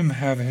let him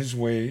have his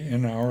way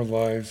in our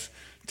lives,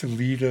 to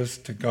lead us,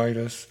 to guide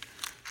us,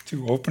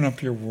 to open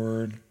up your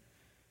word,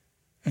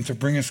 and to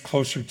bring us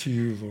closer to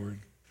you, Lord,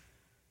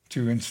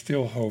 to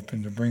instill hope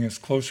and to bring us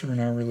closer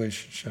in our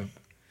relationship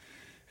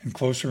and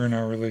closer in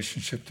our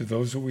relationship to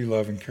those that we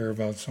love and care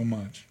about so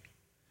much.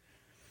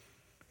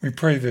 We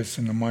pray this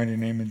in the mighty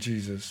name of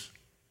Jesus.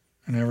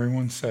 And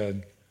everyone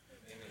said,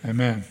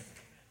 Amen.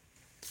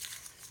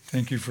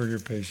 Thank you for your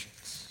patience.